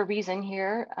 Sir Reason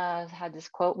here had this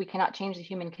quote: "We cannot change the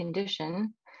human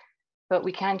condition, but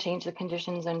we can change the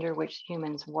conditions under which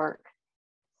humans work."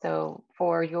 So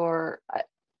for your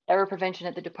error prevention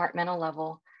at the departmental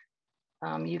level,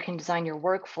 you can design your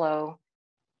workflow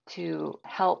to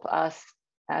help us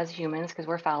as humans, because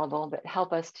we're fallible, but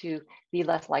help us to be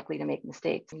less likely to make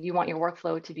mistakes. You want your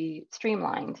workflow to be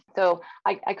streamlined. So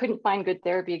I couldn't find good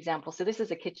therapy examples. So this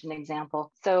is a kitchen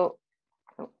example. So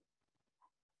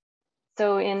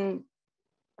in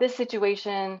this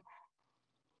situation,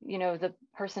 the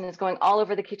person is going all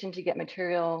over the kitchen to get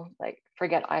material, like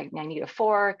forget I need a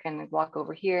fork and walk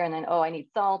over here, and then, oh, I need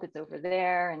salt, it's over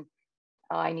there, and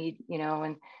oh, I need,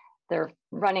 and they're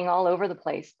running all over the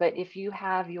place. But if you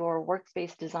have your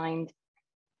workspace designed,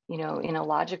 in a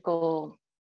logical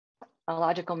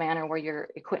manner where your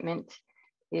equipment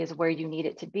is where you need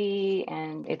it to be,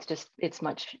 and it's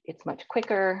much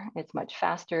quicker, it's much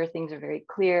faster, things are very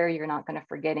clear, you're not going to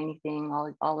forget anything,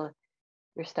 all of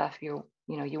your stuff, you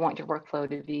want your workflow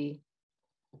to be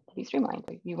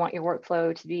streamlined. You want your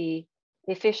workflow to be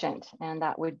efficient, and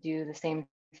that would do the same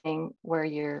thing where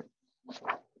you're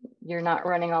not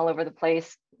running all over the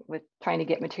place with trying to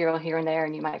get material here and there,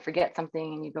 and you might forget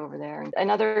something and you go over there. And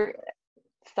another,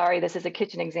 sorry, this is a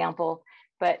kitchen example,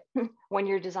 but when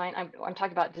you're I'm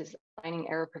talking about designing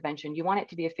error prevention, you want it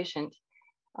to be efficient.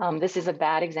 This is a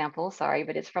bad example, sorry,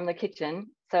 but it's from the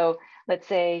kitchen. So let's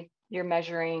say you're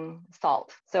measuring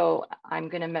salt. So I'm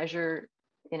going to measure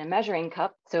in a measuring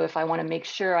cup. So if I want to make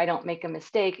sure I don't make a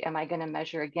mistake, am I going to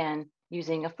measure again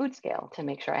using a food scale to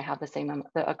make sure I have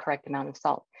a correct amount of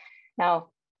salt? Now,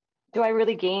 do I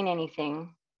really gain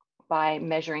anything by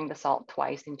measuring the salt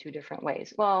twice in two different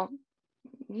ways? Well,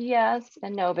 yes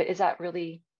and no, but is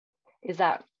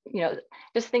that,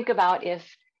 just think about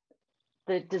if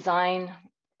the design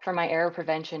for my error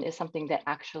prevention is something that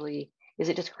actually, is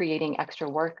it just creating extra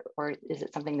work, or is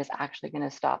it something that's actually going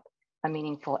to stop a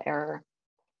meaningful error?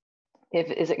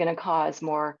 Is it going to cause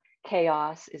more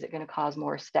chaos? Is it going to cause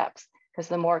more steps? Because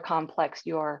the more complex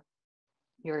your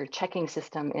checking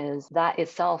system is, that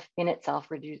in itself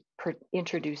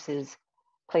introduces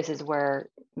places where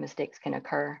mistakes can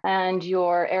occur. And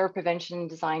your error prevention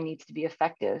design needs to be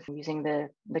effective. Using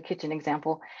the kitchen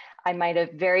example, I might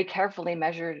have very carefully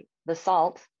measured the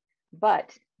salt,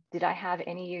 but do I have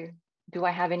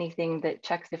anything that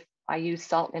checks if I use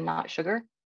salt and not sugar?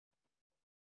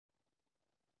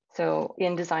 So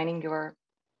in designing your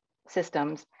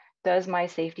systems, does my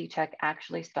safety check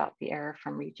actually stop the error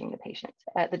from reaching the patient?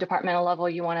 At the departmental level,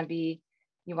 you want to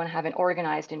have an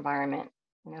organized environment.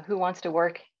 Who wants to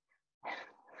work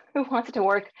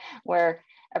where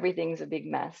everything's a big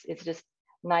mess? It's just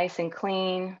nice and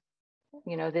clean.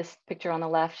 This picture on the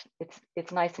left,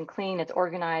 it's nice and clean, it's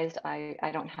organized,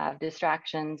 I don't have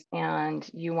distractions, and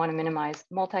you want to minimize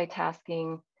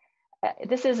multitasking.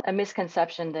 This is a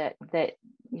misconception that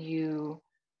you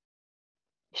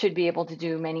should be able to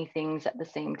do many things at the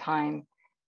same time,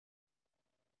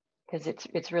 because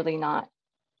it's really not,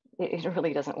 it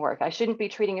really doesn't work. I shouldn't be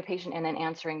treating a patient and then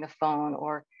answering the phone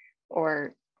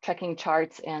or checking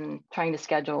charts and trying to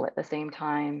schedule at the same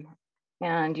time.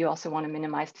 And you also want to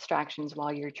minimize distractions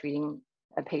while you're treating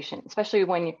a patient, especially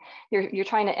when you're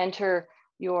trying to enter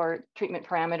your treatment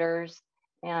parameters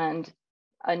and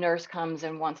a nurse comes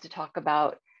and wants to talk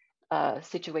about a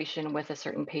situation with a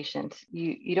certain patient.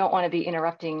 You don't want to be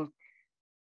interrupting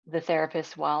the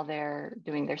therapist while they're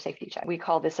doing their safety check. We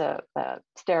call this a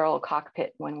sterile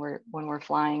cockpit when we're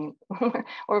flying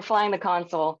or flying the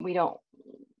console. We don't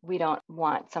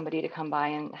want somebody to come by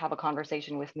and have a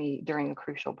conversation with me during a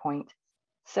crucial point.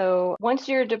 So once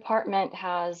your department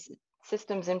has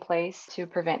systems in place to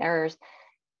prevent errors,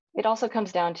 it also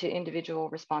comes down to individual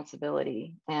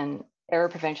responsibility and error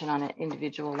prevention on an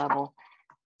individual level.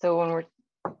 So when we're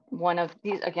one of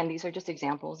these, again, these are just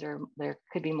examples, there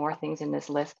could be more things in this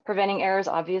list. Preventing errors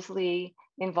obviously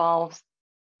involves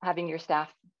having your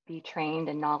staff be trained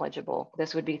and knowledgeable.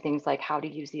 This would be things like how to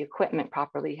use the equipment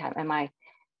properly.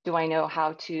 Do I know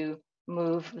how to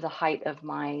move the height of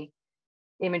my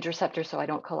image receptor so I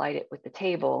don't collide it with the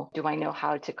table? Do I know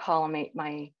how to collimate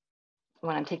my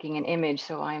when I'm taking an image,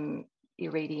 so I'm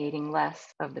irradiating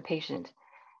less of the patient.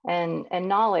 And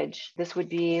knowledge, this would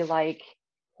be like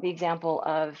the example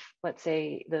of, let's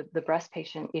say, the breast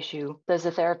patient issue. Does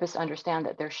the therapist understand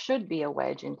that there should be a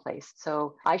wedge in place?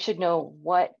 So I should know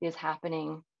what is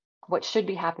happening, what should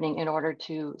be happening in order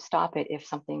to stop it if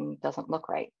something doesn't look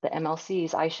right. The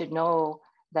MLCs, I should know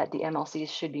that the MLCs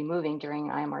should be moving during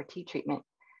IMRT treatment,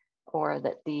 or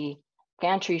that the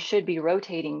gantry should be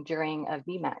rotating during a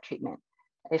VMAT treatment.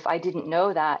 If I didn't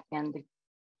know that, and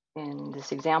in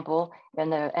this example,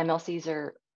 and the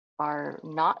MLCs are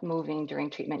not moving during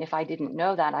treatment, if I didn't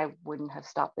know that, I wouldn't have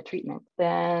stopped the treatment.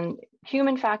 Then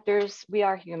human factors, we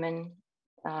are human.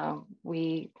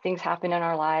 Things happen in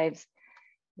our lives.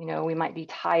 You know, we might be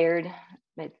tired,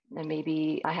 and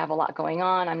maybe I have a lot going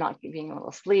on. I'm not being able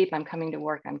to sleep. I'm coming to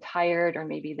work, I'm tired, or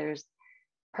maybe there's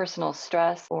personal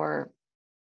stress, or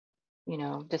you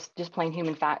know, just plain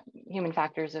human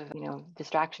factors of, you know,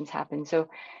 distractions happen. So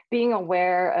being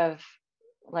aware of,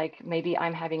 like, maybe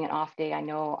I'm having an off day, I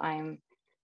know I'm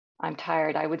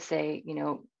tired, I would say, you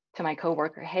know, to my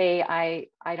coworker, hey,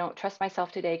 I don't trust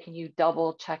myself today, can you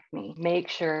double check me, make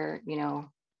sure, you know,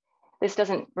 this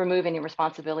doesn't remove any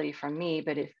responsibility from me,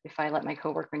 but if I let my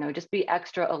coworker know, just be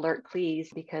extra alert, please,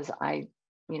 because I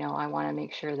want to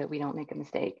make sure that we don't make a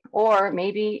mistake. Or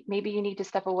maybe you need to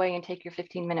step away and take your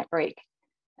 15-minute break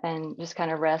and just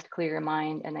kind of rest, clear your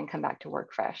mind, and then come back to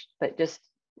work fresh. But just,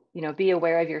 you know, be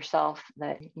aware of yourself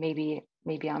that maybe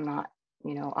I'm not,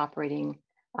 you know, operating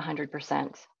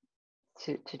 100%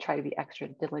 to try to be extra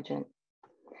diligent.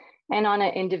 And on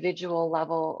an individual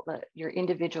level, your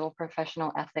individual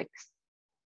professional ethics,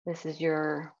 this is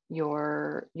your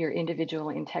individual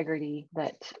integrity,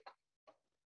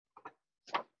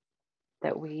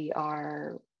 that we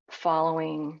are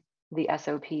following the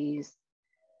SOPs.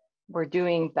 We're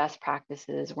doing best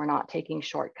practices. We're not taking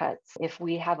shortcuts. If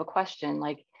we have a question,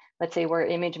 like let's say we're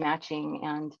image matching,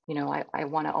 and you know, I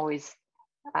want to always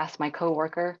ask my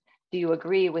coworker, do you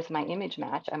agree with my image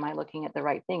match? Am I looking at the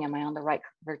right thing? Am I on the right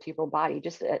vertebral body?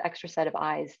 Just an extra set of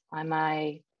eyes. Am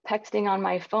I texting on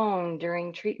my phone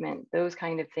during treatment? Those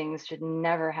kind of things should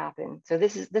never happen. So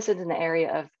this is in the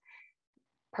area of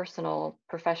personal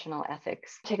professional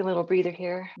ethics. Take a little breather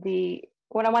here.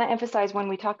 What I want to emphasize when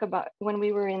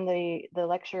we were in the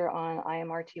lecture on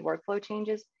IMRT workflow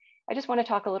changes, I just want to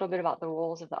talk a little bit about the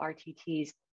roles of the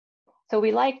RTTs. So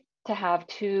we like to have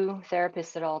two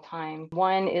therapists at all times.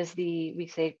 One is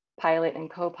we say pilot and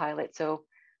co-pilot. So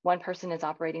one person is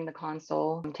operating the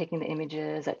console, taking the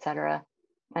images, etc.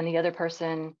 And the other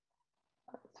person's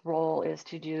role is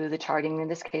to do the charting. In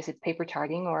this case, it's paper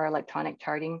charting or electronic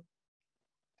charting.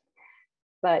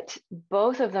 But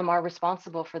both of them are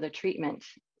responsible for the treatment.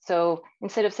 So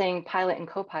instead of saying pilot and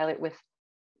co-pilot with,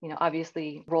 you know,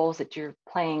 obviously roles that you're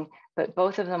playing, but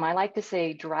both of them, I like to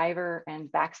say driver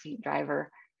and backseat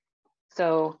driver.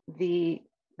 So the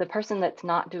person that's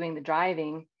not doing the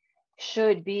driving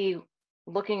should be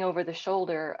looking over the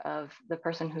shoulder of the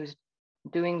person who's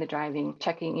doing the driving,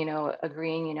 checking, you know,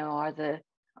 agreeing, you know,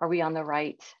 are we on the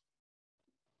right,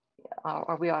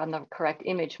 are we on the correct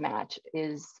image match?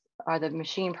 Are the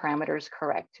machine parameters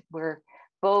correct? We're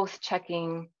both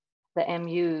checking the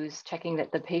MUs, checking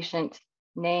that the patient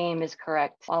name is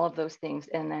correct, all of those things.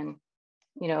 And then,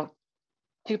 you know,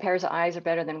 two pairs of eyes are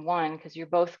better than one, because you're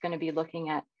both going to be looking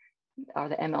at, are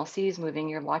the MLCs moving?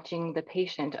 You're watching the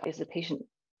patient. Is the patient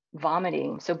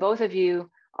vomiting? So both of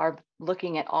you are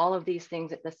looking at all of these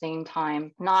things at the same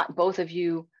time, not both of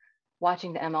you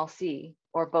watching the MLC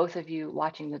or both of you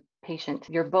watching the patient.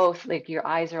 You're both, like, your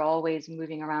eyes are always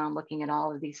moving around, looking at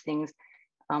all of these things,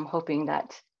 hoping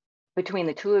that between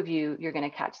the two of you, you're going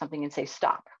to catch something and say,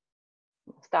 stop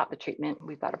the treatment.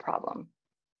 We've got a problem.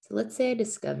 So let's say I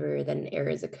discover that an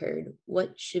error has occurred.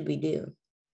 What should we do?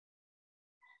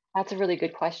 That's a really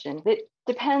good question. It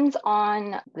depends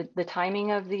on the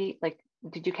timing of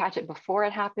did you catch it before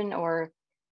it happened, or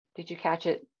did you catch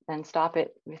it and stop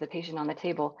it with the patient on the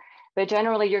table? But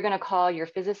generally, you're going to call your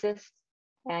physicist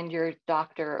and your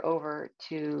doctor over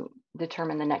to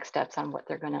determine the next steps on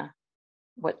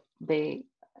what they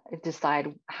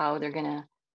decide how they're going to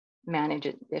manage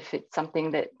it. If it's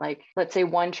something that, like, let's say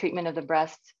one treatment of the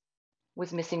breast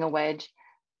was missing a wedge,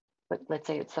 but let's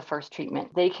say it's the first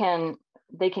treatment, they can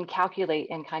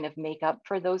calculate and kind of make up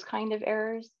for those kind of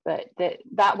errors, but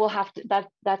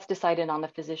that's decided on the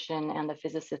physician and the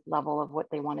physicist level of what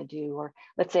they want to do. Or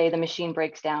let's say the machine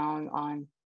breaks down on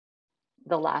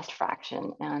the last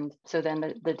fraction, and so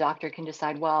then the doctor can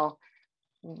decide, well,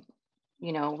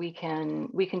 you know, we can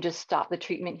just stop the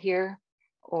treatment here,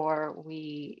 or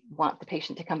we want the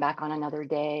patient to come back on another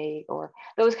day, or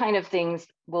those kind of things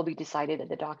will be decided at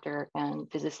the doctor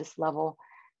and physicist level,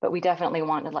 but we definitely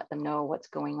want to let them know what's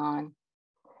going on.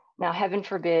 Now, heaven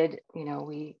forbid,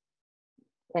 an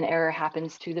error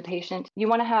happens to the patient. You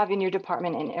want to have in your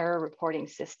department an error reporting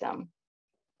system.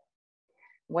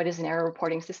 What is an error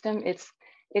reporting system?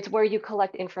 It's where you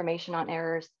collect information on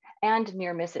errors and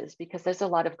near misses, because there's a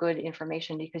lot of good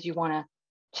information, because you want to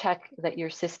check that your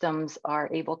systems are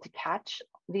able to catch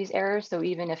these errors. So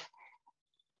even if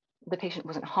the patient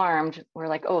wasn't harmed, we're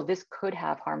like, oh, this could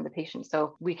have harmed the patient.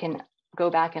 So we can go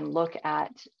back and look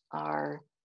at our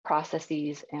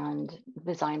processes and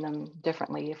design them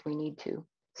differently if we need to.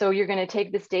 So you're going to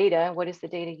take this data. What is the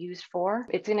data used for?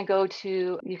 It's going to go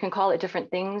to, you can call it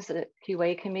different things, the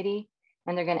QA committee,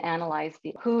 and they're going to analyze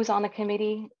who's on the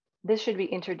committee. This should be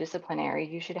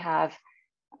interdisciplinary. You should have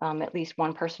at least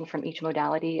one person from each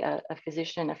modality, a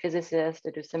physician, a physicist,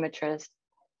 a dosimetrist,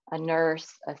 a nurse,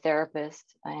 a therapist,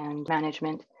 and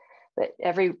management. But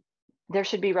there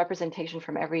should be representation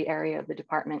from every area of the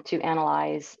department to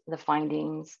analyze the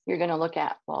findings. You're going to look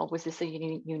at, well, was this a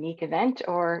unique event,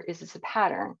 or is this a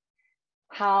pattern?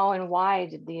 How and why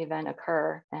did the event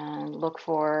occur? And look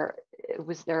for,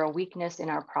 was there a weakness in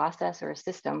our process or a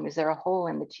system? Is there a hole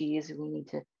in the cheese?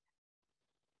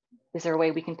 Is there a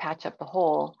way we can patch up the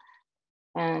hole?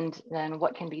 And then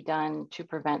what can be done to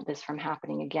prevent this from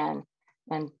happening again?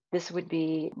 And this would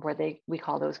be where we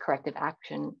call those corrective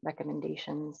action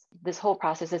recommendations. This whole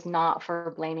process is not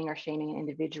for blaming or shaming an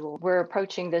individual. We're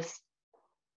approaching this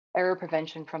error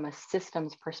prevention from a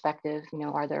systems perspective.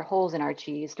 Are there holes in our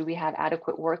cheese? Do we have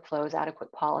adequate workflows,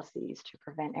 adequate policies to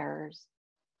prevent errors?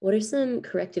 What are some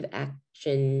corrective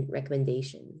action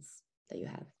recommendations that you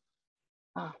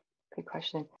have? Good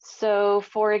question. So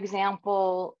for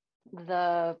example,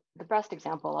 the breast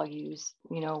example I'll use,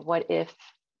 what if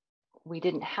we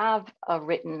didn't have a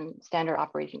written standard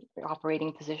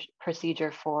operating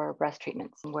procedure for breast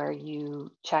treatments, where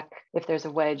you check if there's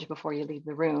a wedge before you leave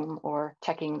the room, or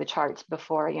checking the charts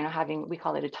before, we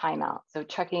call it a timeout. So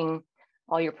checking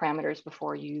all your parameters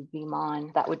before you beam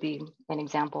on. That would be an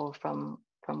example from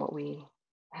what we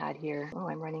had here. Oh,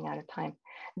 I'm running out of time.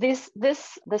 The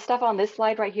stuff on this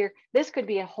slide right here, this could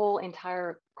be a whole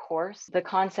entire course. The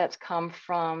concepts come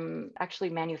from actually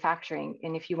manufacturing.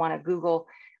 And if you want to Google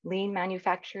lean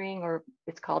manufacturing, or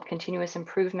it's called continuous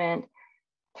improvement,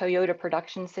 Toyota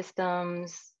production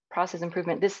systems, process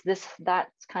improvement,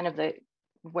 that's kind of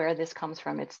where this comes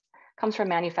from. It comes from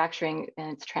manufacturing,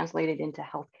 and it's translated into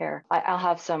healthcare. I'll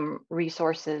have some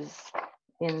resources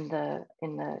in the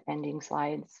ending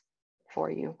slides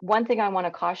for you. One thing I want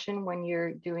to caution when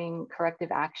you're doing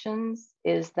corrective actions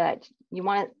is that you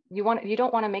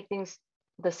don't want to make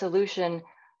the solution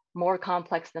more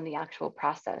complex than the actual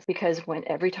process, because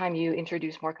every time you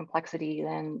introduce more complexity,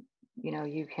 then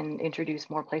you can introduce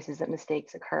more places that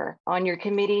mistakes occur. On your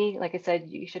committee, like I said,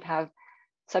 you should have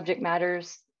subject matter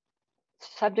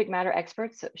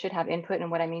experts should have input. And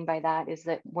what I mean by that is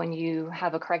that when you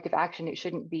have a corrective action, it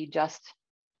shouldn't be just,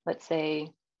 let's say,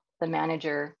 the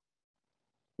manager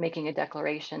making a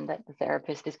declaration that the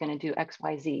therapist is going to do X,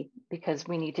 Y, Z, because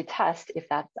we need to test if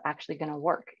that's actually going to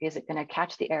work. Is it going to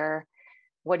catch the error?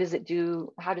 What does it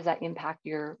do? How does that impact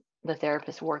the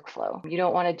therapist's workflow? You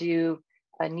don't want to do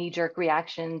a knee-jerk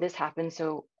reaction. This happened,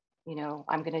 so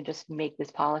I'm going to just make this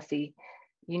policy.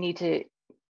 You need to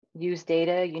use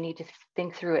data. You need to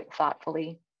think through it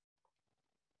thoughtfully.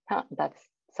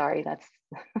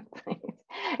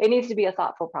 It needs to be a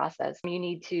thoughtful process. You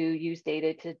need to use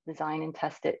data to design and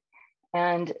test it.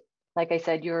 And like I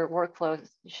said, your workflows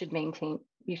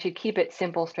you should keep it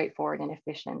simple, straightforward, and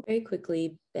efficient. Very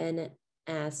quickly, Ben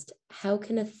asked, how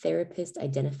can a therapist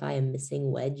identify a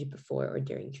missing wedge before or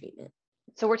during treatment?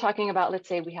 So we're talking about, let's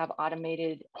say we have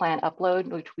automated plan upload,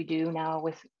 which we do now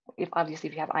if you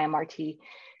have IMRT,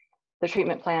 the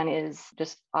treatment plan is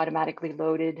just automatically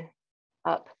loaded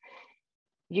up.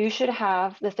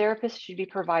 The therapist should be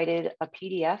provided a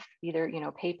PDF, either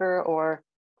paper or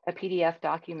a PDF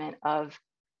document of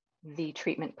the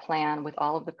treatment plan with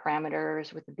all of the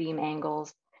parameters, with the beam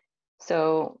angles.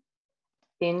 So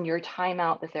in your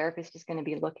timeout, the therapist is going to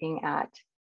be looking at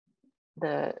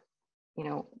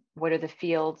what are the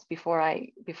fields before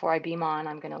I beam on.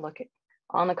 I'm going to look at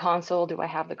on the console. Do I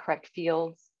have the correct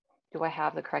fields? Do I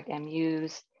have the correct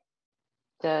MUs?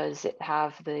 Does it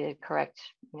have the correct,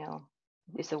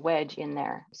 is a wedge in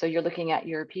there? So you're looking at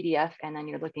your PDF, and then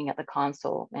you're looking at the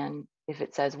console. And if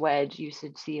it says wedge, you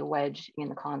should see a wedge in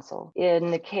the console.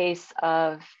 In the case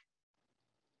of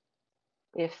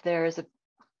if there's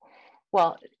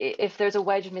a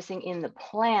wedge missing in the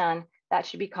plan, that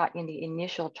should be caught in the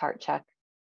initial chart check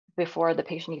before the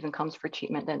patient even comes for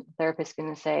treatment. Then the therapist is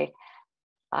going to say,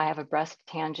 I have a breast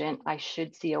tangent. I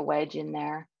should see a wedge in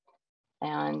there.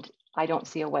 And I don't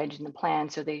see a wedge in the plan.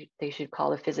 So they should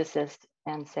call the physicist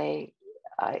and say,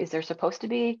 is there supposed to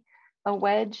be a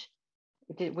wedge?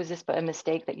 Was this a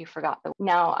mistake that you forgot?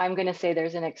 Now I'm going to say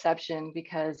there's an exception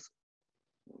because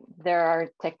there are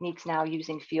techniques now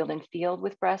using field and field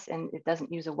with breast, and it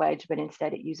doesn't use a wedge, but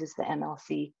instead it uses the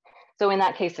MLC. So in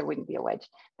that case, there wouldn't be a wedge,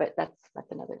 but that's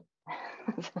another,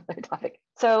 that's another topic.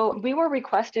 So we were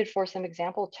requested for some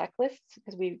example checklists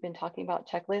because we've been talking about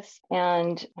checklists,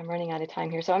 and I'm running out of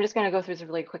time here. So I'm just going to go through this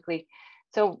really quickly.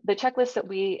 So the checklist that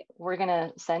we're going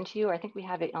to send to you, I think we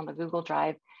have it on the Google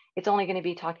Drive. It's only going to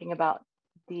be talking about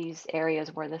these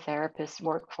areas where the therapist's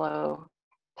workflow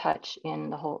touch in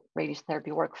the whole radiation therapy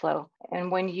workflow.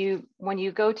 And when you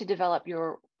go to develop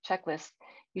your checklist,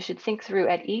 you should think through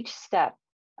at each step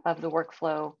of the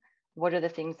workflow, what are the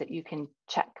things that you can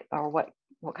check, or what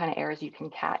kind of errors you can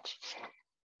catch.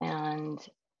 And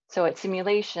so at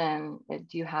simulation,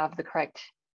 do you have the correct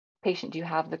patient? Do you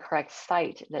have the correct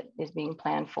site that is being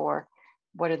planned for?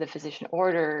 What are the physician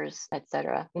orders, et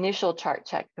cetera? Initial chart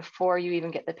check before you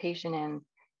even get the patient in.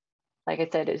 Like I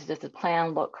said, does the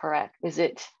plan look correct? Is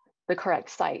it the correct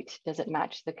site? Does it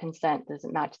match the consent? Does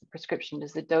it match the prescription?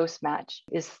 Does the dose match?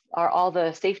 Are all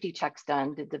the safety checks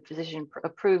done? Did the physician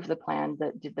approve the plan?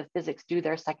 Did the physics do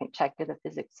their second check? Did the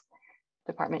physics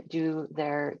department do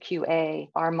their QA?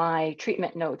 Are my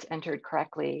treatment notes entered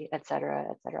correctly, et cetera,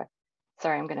 et cetera?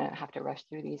 Sorry, I'm going to have to rush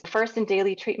through these. First and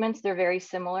daily treatments, they're very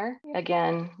similar.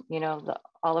 Again,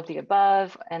 all of the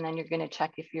above, and then you're going to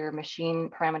check if your machine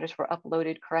parameters were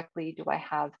uploaded correctly. Do I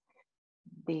have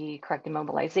the correct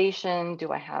immobilization?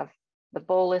 Do I have the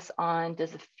bolus on?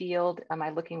 Does the field, am I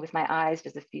looking with my eyes?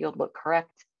 Does the field look correct?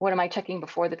 What am I checking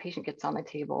before the patient gets on the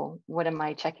table? What am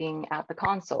I checking at the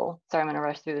console? Sorry, I'm going to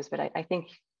rush through this, but I think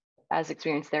as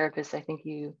experienced therapists, I think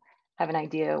you have an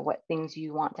idea what things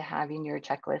you want to have in your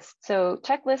checklist. So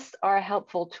checklists are a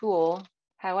helpful tool.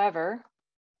 However,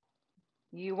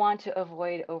 you want to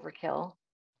avoid overkill,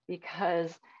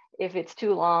 because if it's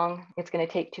too long, it's going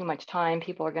to take too much time.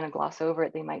 People are going to gloss over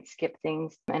it. They might skip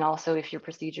things. And also, if your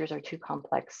procedures are too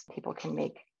complex, people can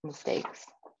make mistakes.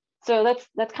 So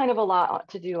that's kind of a lot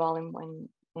to do all in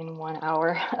 1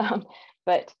 hour.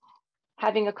 But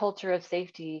having a culture of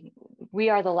safety, we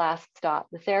are the last stop.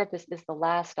 The therapist is the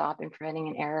last stop in preventing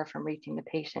an error from reaching the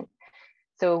patient.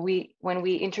 So when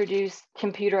we introduce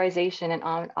computerization and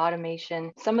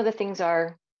automation, some of the things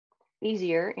are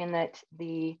easier in that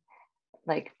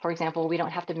for example, we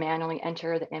don't have to manually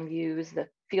enter the MUs, the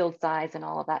field size, and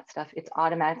all of that stuff. It's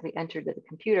automatically entered to the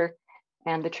computer,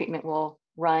 and the treatment will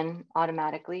run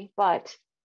automatically. But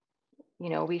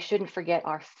we shouldn't forget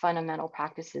our fundamental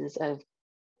practices of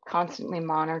constantly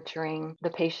monitoring the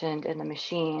patient and the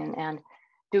machine and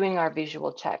doing our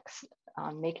visual checks,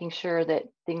 making sure that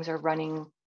things are running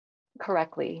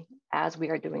correctly as we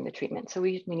are doing the treatment. So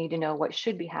we need to know what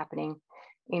should be happening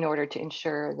in order to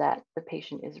ensure that the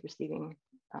patient is receiving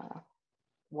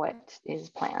what is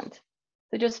planned.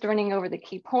 So just running over the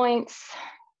key points,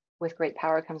 with great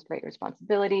power comes great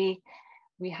responsibility.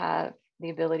 We have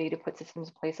the ability to put systems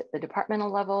in place at the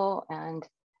departmental level, and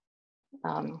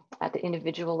at the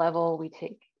individual level, we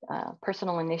take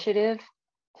personal initiative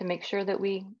to make sure that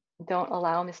we don't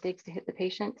allow mistakes to hit the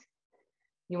patient.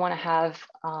 You want to have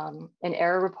an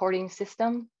error reporting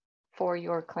system for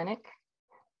your clinic,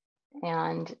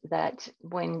 and that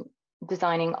when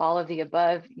designing all of the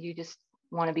above, you just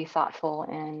want to be thoughtful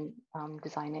and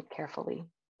design it carefully.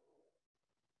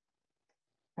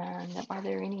 And are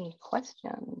there any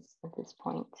questions at this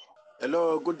point?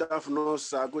 Hello, good afternoon,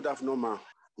 sir. Good afternoon, ma.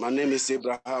 My name is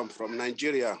Abraham from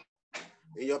Nigeria.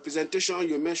 In your presentation,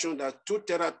 you mentioned that 2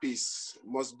 therapists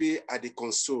must be at the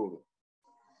console.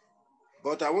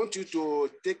 But I want you to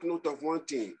take note of one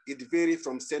thing. It varies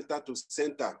from center to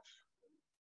center.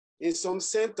 In some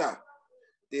center,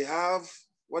 they have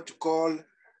what you call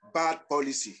bad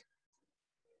policy.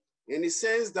 In the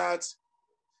sense that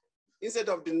instead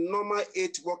of the normal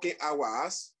 8 working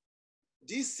hours,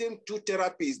 these same 2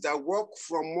 therapists that work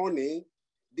from morning,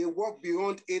 they work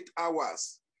beyond 8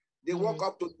 hours. They work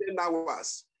up to 10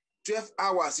 hours, 12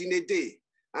 hours in a day.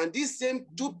 And these same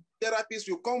 2 therapists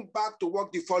will come back to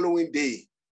work the following day.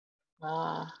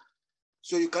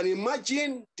 So you can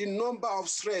imagine the number of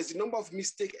stress, the number of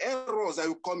mistake errors that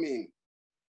will come in.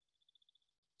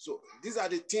 So these are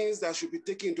the things that should be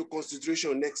taken into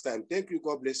consideration next time. Thank you.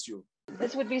 God bless you.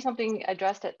 This would be something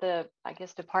addressed at the,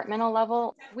 departmental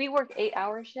level. We work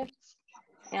 8-hour shifts.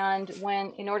 And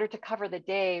in order to cover the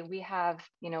day, we have,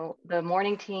 the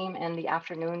morning team and the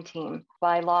afternoon team.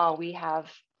 By law, we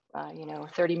have,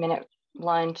 30-minute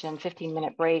lunch and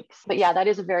 15-minute breaks. But yeah, that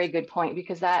is a very good point,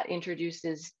 because that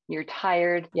introduces, you're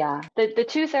tired. Yeah. The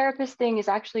two therapist thing is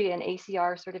actually an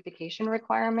ACR certification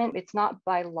requirement. It's not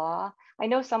by law. I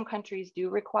know some countries do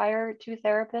require two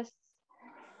therapists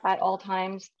at all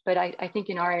times, but I think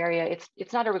in our area,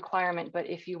 it's not a requirement, but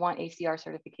if you want ACR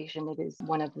certification, it is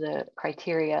one of the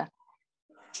criteria.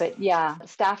 But yeah,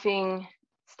 staffing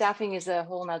is a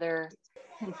whole nother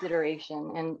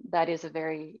consideration. And that is a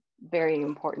very, very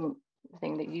important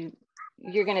thing, that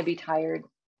you're going to be tired.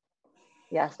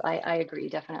 Yes, I agree,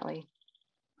 definitely.